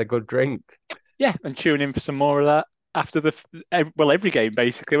 but we had a good drink. Yeah, and tune in for some more of that after every game,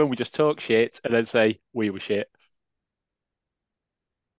 basically, when we just talk shit and then say we were shit.